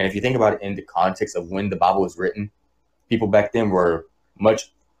older. And if you think about it in the context of when the Bible was written, people back then were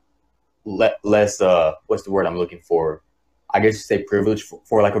much less, what's the word I'm looking for? I guess you say privileged,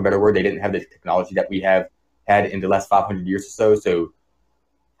 for lack of a better word. They didn't have the technology that we have had in the last 500 years or so. So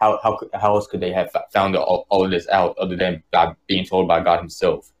how else could they have found all of this out other than by being told by God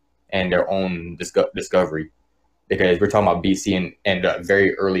himself and their own discovery? Because we're talking about BC and the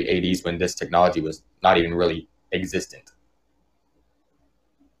very early 80s when this technology was not even really existent.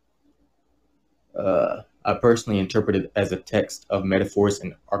 I personally interpret it as a text of metaphors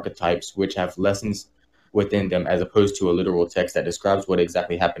and archetypes which have lessons within them, as opposed to a literal text that describes what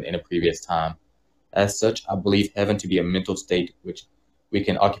exactly happened in a previous time. As such, I believe heaven to be a mental state which we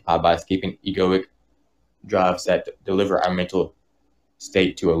can occupy by escaping egoic drives that deliver our mental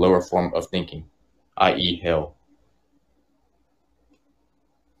state to a lower form of thinking, i.e. hell.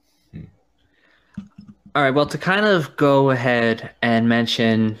 All right, well, to kind of go ahead and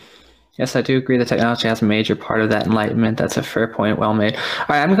mention, yes, I do agree that technology has a major part of that enlightenment. That's a fair point, well made. All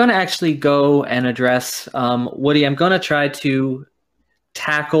right, I'm going to actually go and address, Woody, I'm going to try to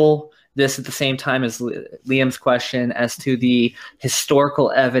tackle this at the same time as Liam's question as to the historical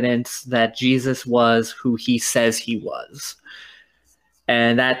evidence that Jesus was who he says he was.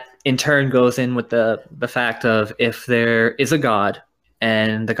 And that in turn goes in with the fact of, if there is a God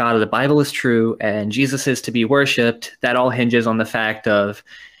and the God of the Bible is true and Jesus is to be worshipped, that all hinges on the fact of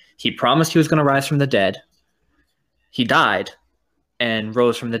he promised he was going to rise from the dead. He died and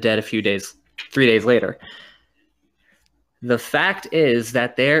rose from the dead 3 days later. The fact is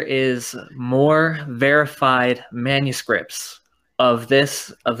that there is more verified manuscripts of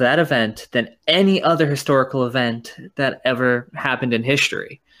that event than any other historical event that ever happened in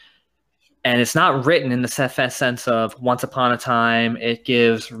history. And it's not written in the sense of once upon a time. It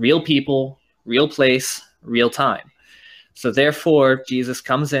gives real people, real place, real time. So therefore, Jesus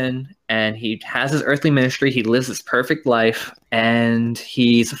comes in and he has his earthly ministry. He lives his perfect life, and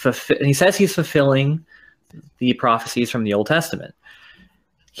he says he's fulfilling the prophecies from the Old Testament.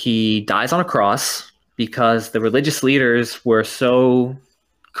 He dies on a cross because the religious leaders were so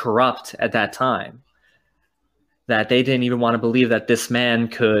corrupt at that time that they didn't even want to believe that this man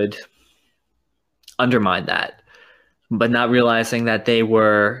could undermine that, but not realizing that they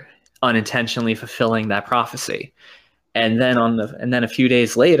were unintentionally fulfilling that prophecy. And then a few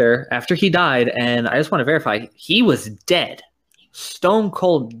days later, after he died, and I just want to verify, he was dead, stone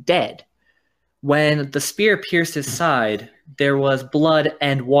cold dead. When the spear pierced his side, there was blood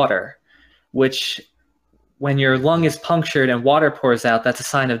and water, which, when your lung is punctured and water pours out, that's a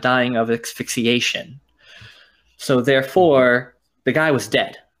sign of dying of asphyxiation. So therefore, the guy was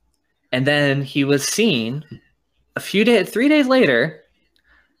dead. And then he was seen 3 days later,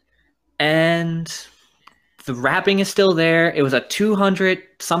 and the wrapping is still there. It was a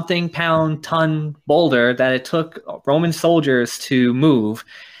 200-something ton boulder that it took Roman soldiers to move.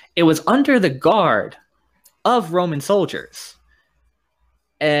 It was under the guard of Roman soldiers.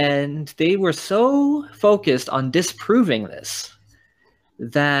 And they were so focused on disproving this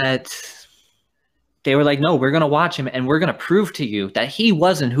that they were like, no, we're going to watch him and we're going to prove to you that he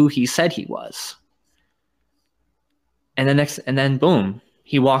wasn't who he said he was. And then boom,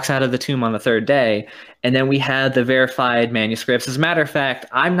 he walks out of the tomb on the third day. And then we had the verified manuscripts. As a matter of fact,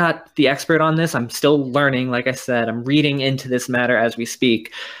 I'm not the expert on this. I'm still learning. Like I said, I'm reading into this matter as we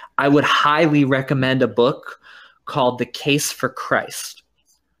speak. I would highly recommend a book called The Case for Christ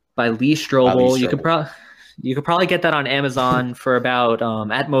by Lee Strobel. You could probably get that on Amazon for about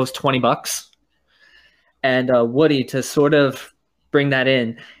at most $20. And Woody, to sort of bring that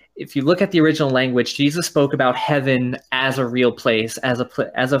in, if you look at the original language, Jesus spoke about heaven as a real place, as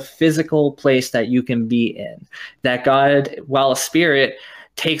a physical place that you can be in. That God, while a spirit,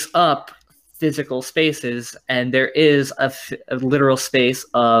 takes up physical spaces, and there is a literal space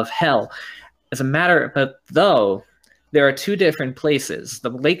of hell. But though there are two different places,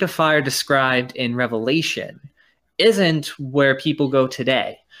 the lake of fire described in Revelation isn't where people go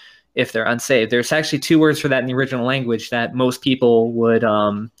today if they're unsaved. There's actually two words for that in the original language that most people would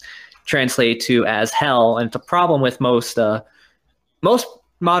translate to as hell, and it's a problem with most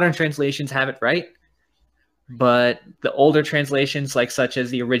modern translations have it right, but the older translations, like such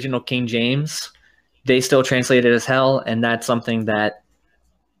as the original King James, they still translate it as hell, and that's something that,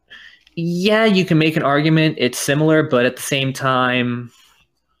 yeah, you can make an argument it's similar, but at the same time,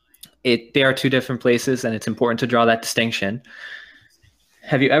 they are two different places, and it's important to draw that distinction.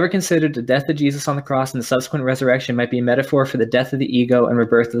 Have you ever considered the death of Jesus on the cross and the subsequent resurrection might be a metaphor for the death of the ego and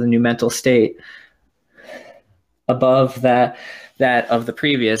rebirth of the new mental state above that of the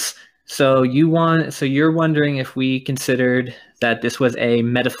previous? So you're wondering if we considered that this was a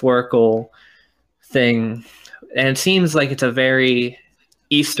metaphorical thing, and it seems like it's a very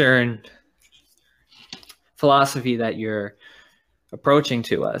Eastern philosophy that you're approaching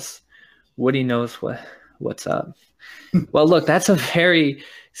to us. Woody knows what's up. Well, look, that's a very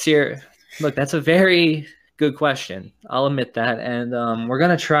good question. I'll admit that, and we're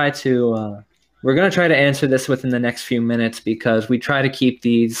gonna try to answer this within the next few minutes, because we try to keep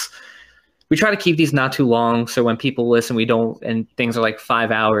these not too long. So when people listen, and things are like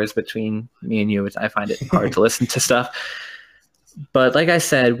 5 hours between me and you. I find it hard to listen to stuff. But like I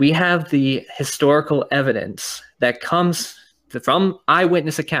said, we have the historical evidence that comes from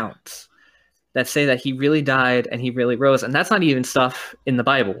eyewitness accounts that say that he really died and he really rose. And that's not even stuff in the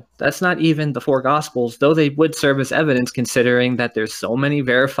Bible. That's not even the four Gospels, though they would serve as evidence, considering that there's so many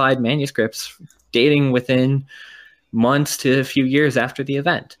verified manuscripts dating within months to a few years after the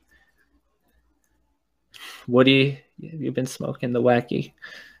event. Woody, you've been smoking the wacky.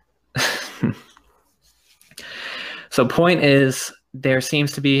 So point is, there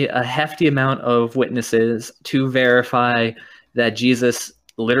seems to be a hefty amount of witnesses to verify that Jesus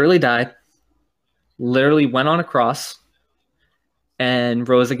literally died, literally went on a cross, and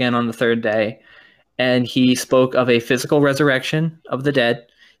rose again on the third day. And he spoke of a physical resurrection of the dead.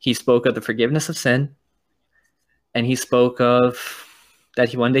 He spoke of the forgiveness of sin. And he spoke of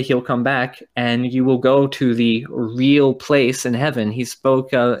that one day he'll come back and you will go to the real place in heaven. He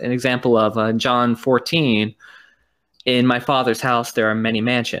spoke an example of John 14, in my Father's house there are many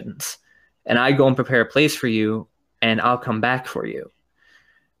mansions, and I go and prepare a place for you, and I'll come back for you.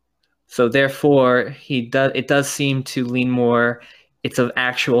 So therefore, it does seem to lean more, it's an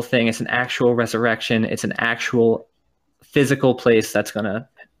actual thing, it's an actual resurrection, it's an actual physical place that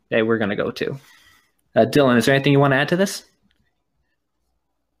we're gonna go to. Dylan, is there anything you want to add to this?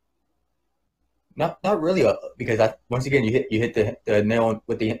 Not really, because once again you hit the nail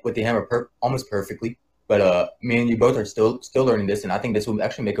with the hammer almost perfectly. But me and you both are still learning this, and I think this will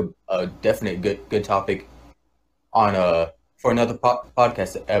actually make a definite good topic on for another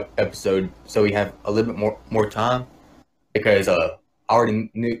podcast episode. So we have a little bit more time, because I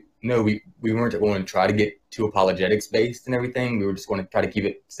already know we weren't going to try to get too apologetics based and everything. We were just going to try to keep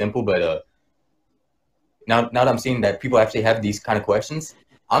it simple. But now that I'm seeing that people actually have these kind of questions,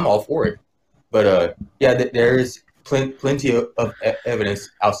 I'm all for it. But yeah, there is plenty of evidence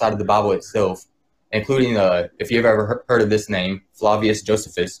outside of the Bible itself, including if you've ever heard of this name, Flavius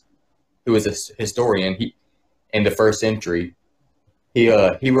Josephus, who was a historian. He in the first century. He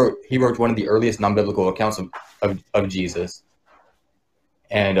wrote one of the earliest non-biblical accounts of Jesus.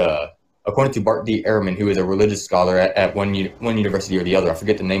 And according to Bart D. Ehrman, who is a religious scholar at one university or the other, I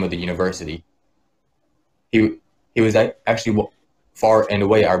forget the name of the university, he was actually far and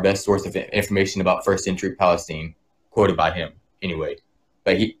away our best source of information about first century Palestine, quoted by him anyway.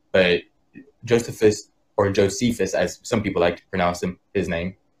 But Josephus, or Josephus, as some people like to pronounce his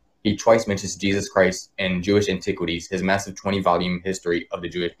name, he twice mentions Jesus Christ in Jewish Antiquities, his massive 20-volume history of the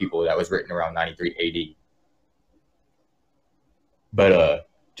Jewish people that was written around 93 AD. But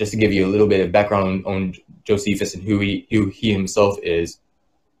just to give you a little bit of background on Josephus and who he himself is,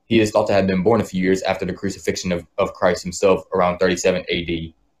 he is thought to have been born a few years after the crucifixion of Christ himself around 37 AD.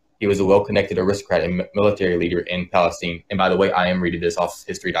 He was a well-connected aristocrat and military leader in Palestine. And by the way, I am reading this off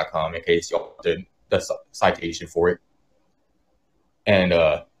history.com in case y'all did the citation for it.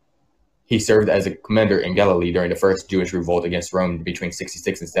 And he served as a commander in Galilee during the first Jewish revolt against Rome between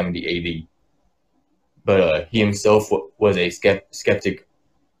 66 and 70 AD. But he himself was a skeptic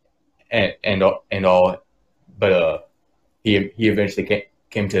and all. But he eventually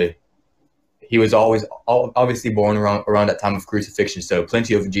came to. He was always obviously born around that time of crucifixion, so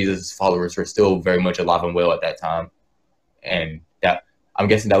plenty of Jesus' followers were still very much alive and well at that time, and that I'm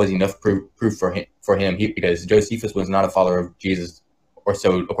guessing that was enough proof for him. Because Josephus was not a follower of Jesus, or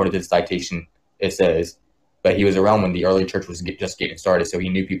so according to the citation it says, but he was around when the early church was just getting started, so he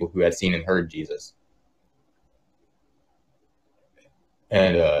knew people who had seen and heard Jesus.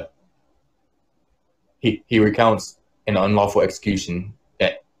 And he recounts an unlawful execution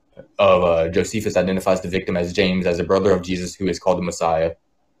of Josephus identifies the victim as James, as a brother of Jesus who is called the Messiah.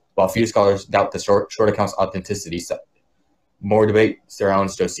 While few scholars doubt the short account's authenticity, more debate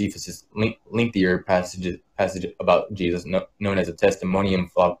surrounds Josephus' lengthier passage about Jesus, known as a Testimonium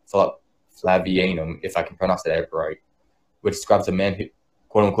Flavianum, if I can pronounce that right, which describes a man who,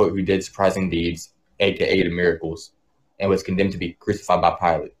 quote unquote, who did surprising deeds, aka the miracles, and was condemned to be crucified by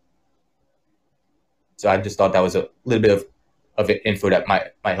Pilate. So I just thought that was a little bit of info that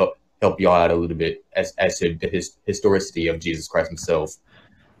might help y'all out a little bit as to the historicity of Jesus Christ himself.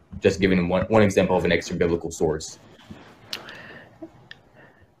 Just giving him one example of an extra biblical source.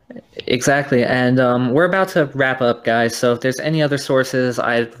 Exactly, and we're about to wrap up, guys. So if there's any other sources,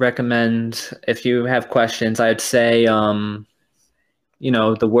 I'd recommend, if you have questions, I'd say, the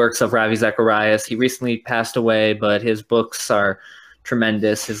works of Ravi Zacharias. He recently passed away, but his books are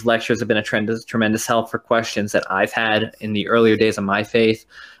tremendous. His lectures have been a tremendous help for questions that I've had in the earlier days of my faith.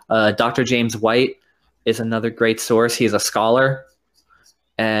 Dr. James White is another great source. He's a scholar,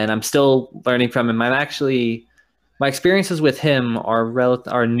 and I'm still learning from him. My experiences with him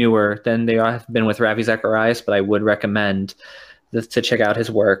are newer than they have been with Ravi Zacharias, but I would recommend to check out his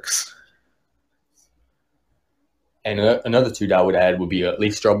works. And another two that I would add would be Lee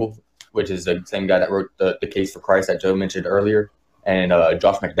Strobel, which is the same guy that wrote the Case for Christ that Joe mentioned earlier, and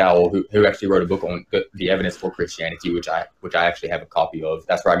Josh McDowell, who actually wrote a book on the evidence for Christianity, which I actually have a copy of.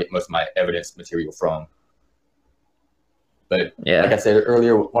 That's where I get most of my evidence material from. But yeah, like I said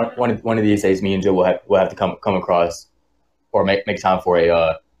earlier, one of these days, me and Joe will have to come across or make time for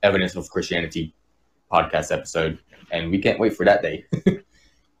a evidence of Christianity podcast episode, and we can't wait for that day.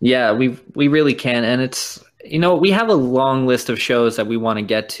 Yeah, we really can, and it's we have a long list of shows that we want to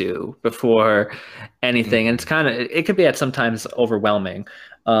get to before anything, and it could be at sometimes overwhelming.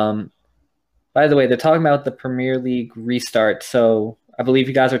 By the way, they're talking about the Premier League restart, so I believe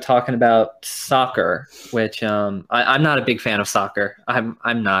you guys are talking about soccer, which I'm not a big fan of soccer.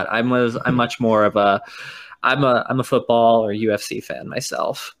 I'm not. I'm much more of I'm a football or UFC fan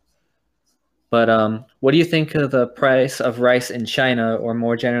myself. But what do you think of the price of rice in China, or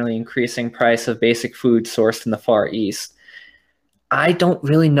more generally increasing price of basic food sourced in the Far East? I don't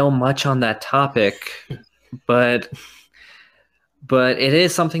really know much on that topic, but it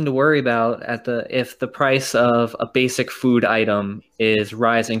is something to worry about if the price of a basic food item is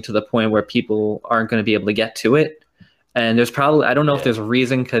rising to the point where people aren't going to be able to get to it. And there's probably, I don't know if there's a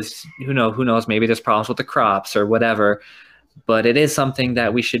reason, because who knows, maybe there's problems with the crops or whatever, but it is something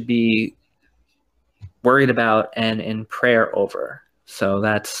that we should be worried about and in prayer over. So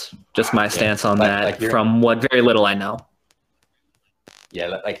that's just my stance on that, from what very little I know.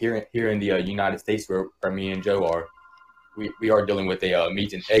 Yeah, like here in the United States, where me and Joe are, we are dealing with a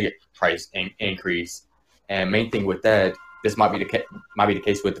meat and egg price increase, and main thing with that, this might be the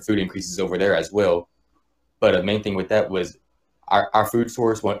case with the food increases over there as well. But the main thing with that was our food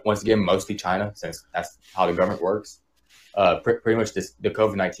source, once again, mostly China, since that's how the government works. Pretty much the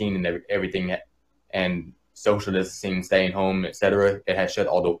COVID-19 and everything, and social distancing, staying home, etc. It has shut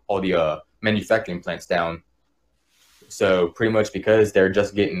all the manufacturing plants down. So pretty much because they're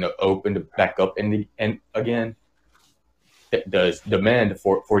just getting opened back up and again, the demand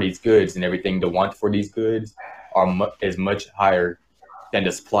for these goods and everything, the want for these goods is much higher than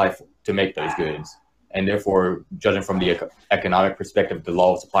the supply to make those goods. And therefore, judging from the economic perspective, the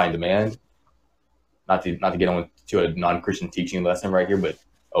law of supply and demand, not to get on to a non-Christian teaching lesson right here, but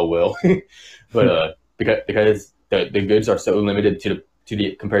oh well. But because the goods are so limited to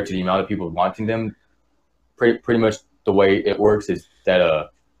the compared to the amount of people wanting them, pretty much the way it works is that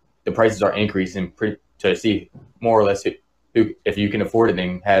the prices are increasing to see more or less if you can afford it,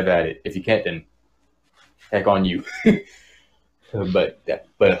 then have at it. If you can't, then heck on you. But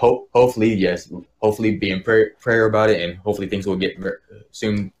hopefully, yes, hopefully be in prayer about it, and hopefully things will get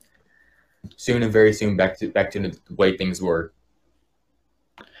soon and very soon back to the way things were.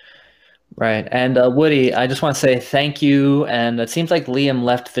 Right. And Woody, I just want to say thank you. And it seems like Liam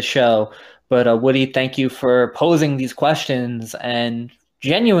left the show, but Woody, thank you for posing these questions and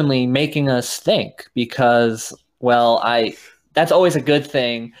genuinely making us think, because, well, that's always a good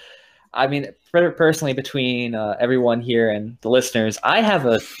thing. I mean, personally, between everyone here and the listeners, I have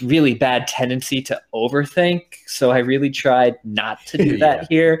a really bad tendency to overthink. So I really tried not to do that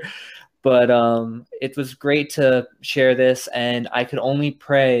here. But it was great to share this. And I could only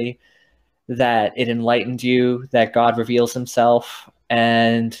pray that it enlightened you, that God reveals himself.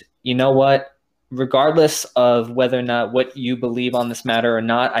 And you know what? Regardless of whether or not what you believe on this matter or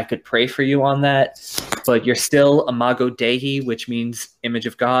not, I could pray for you on that. But you're still Imago Dei, which means image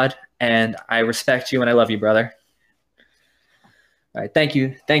of God. And I respect you and I love you, brother. All right. Thank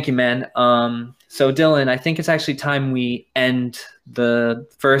you. Thank you, man. So Dylan, I think it's actually time we end the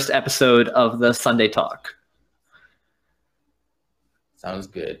first episode of the Sunday Talk. Sounds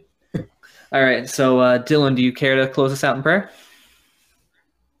good. All right. So Dylan, do you care to close us out in prayer?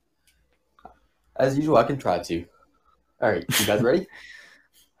 As usual, I can try to. All right. You guys ready?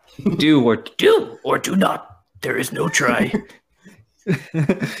 Do or do not. There is no try.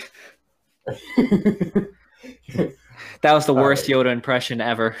 That was the worst Yoda impression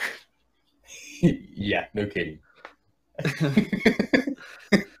ever. Yeah, no kidding.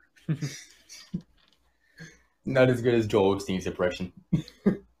 Not as good as Joel Osteen's impression.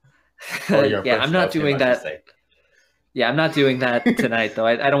 Yeah, I'm not doing that. Yeah, I'm not doing that tonight, though.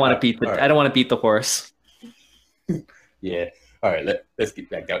 I don't want to beat the. Right. I don't want to beat the horse. Yeah. All right. Let's get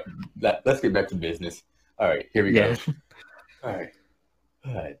back down. Let's get back to business. All right. Here we go. All right.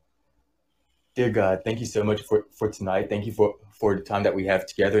 All right. Dear God, thank you so much for tonight. Thank you for the time that we have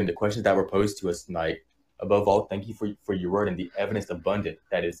together and the questions that were posed to us tonight. Above all, thank you for your word and the evidence abundant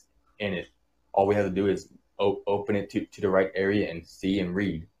that is in it. All we have to do is open it to the right area and see and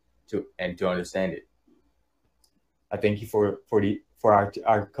read to understand it. I thank you for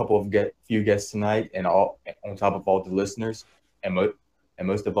our couple of few guests tonight, and all on top of all the listeners, and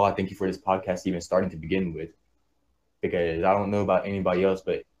most of all, I thank you for this podcast even starting to begin with, because I don't know about anybody else,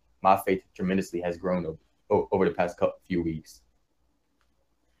 but my faith tremendously has grown over the past few weeks.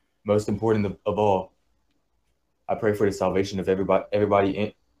 Most important of all, I pray for the salvation of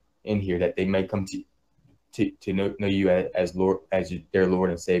everybody in here, that they may come to know you as Lord, as their Lord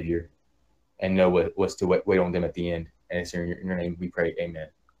and Savior, and know what's to wait on them at the end. And it's in your name we pray. Amen.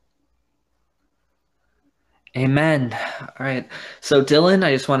 Amen. All right. So Dylan,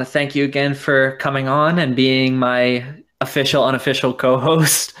 I just want to thank you again for coming on and being my official, unofficial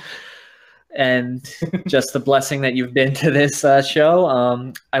co-host, and just the blessing that you've been to this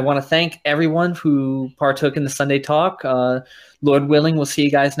show. I want to thank everyone who partook in the Sunday Talk. Lord willing, we'll see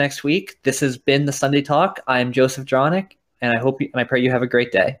you guys next week. This has been the Sunday Talk. I'm Joseph Dronick, and I pray you have a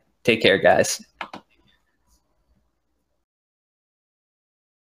great day. Take care, guys.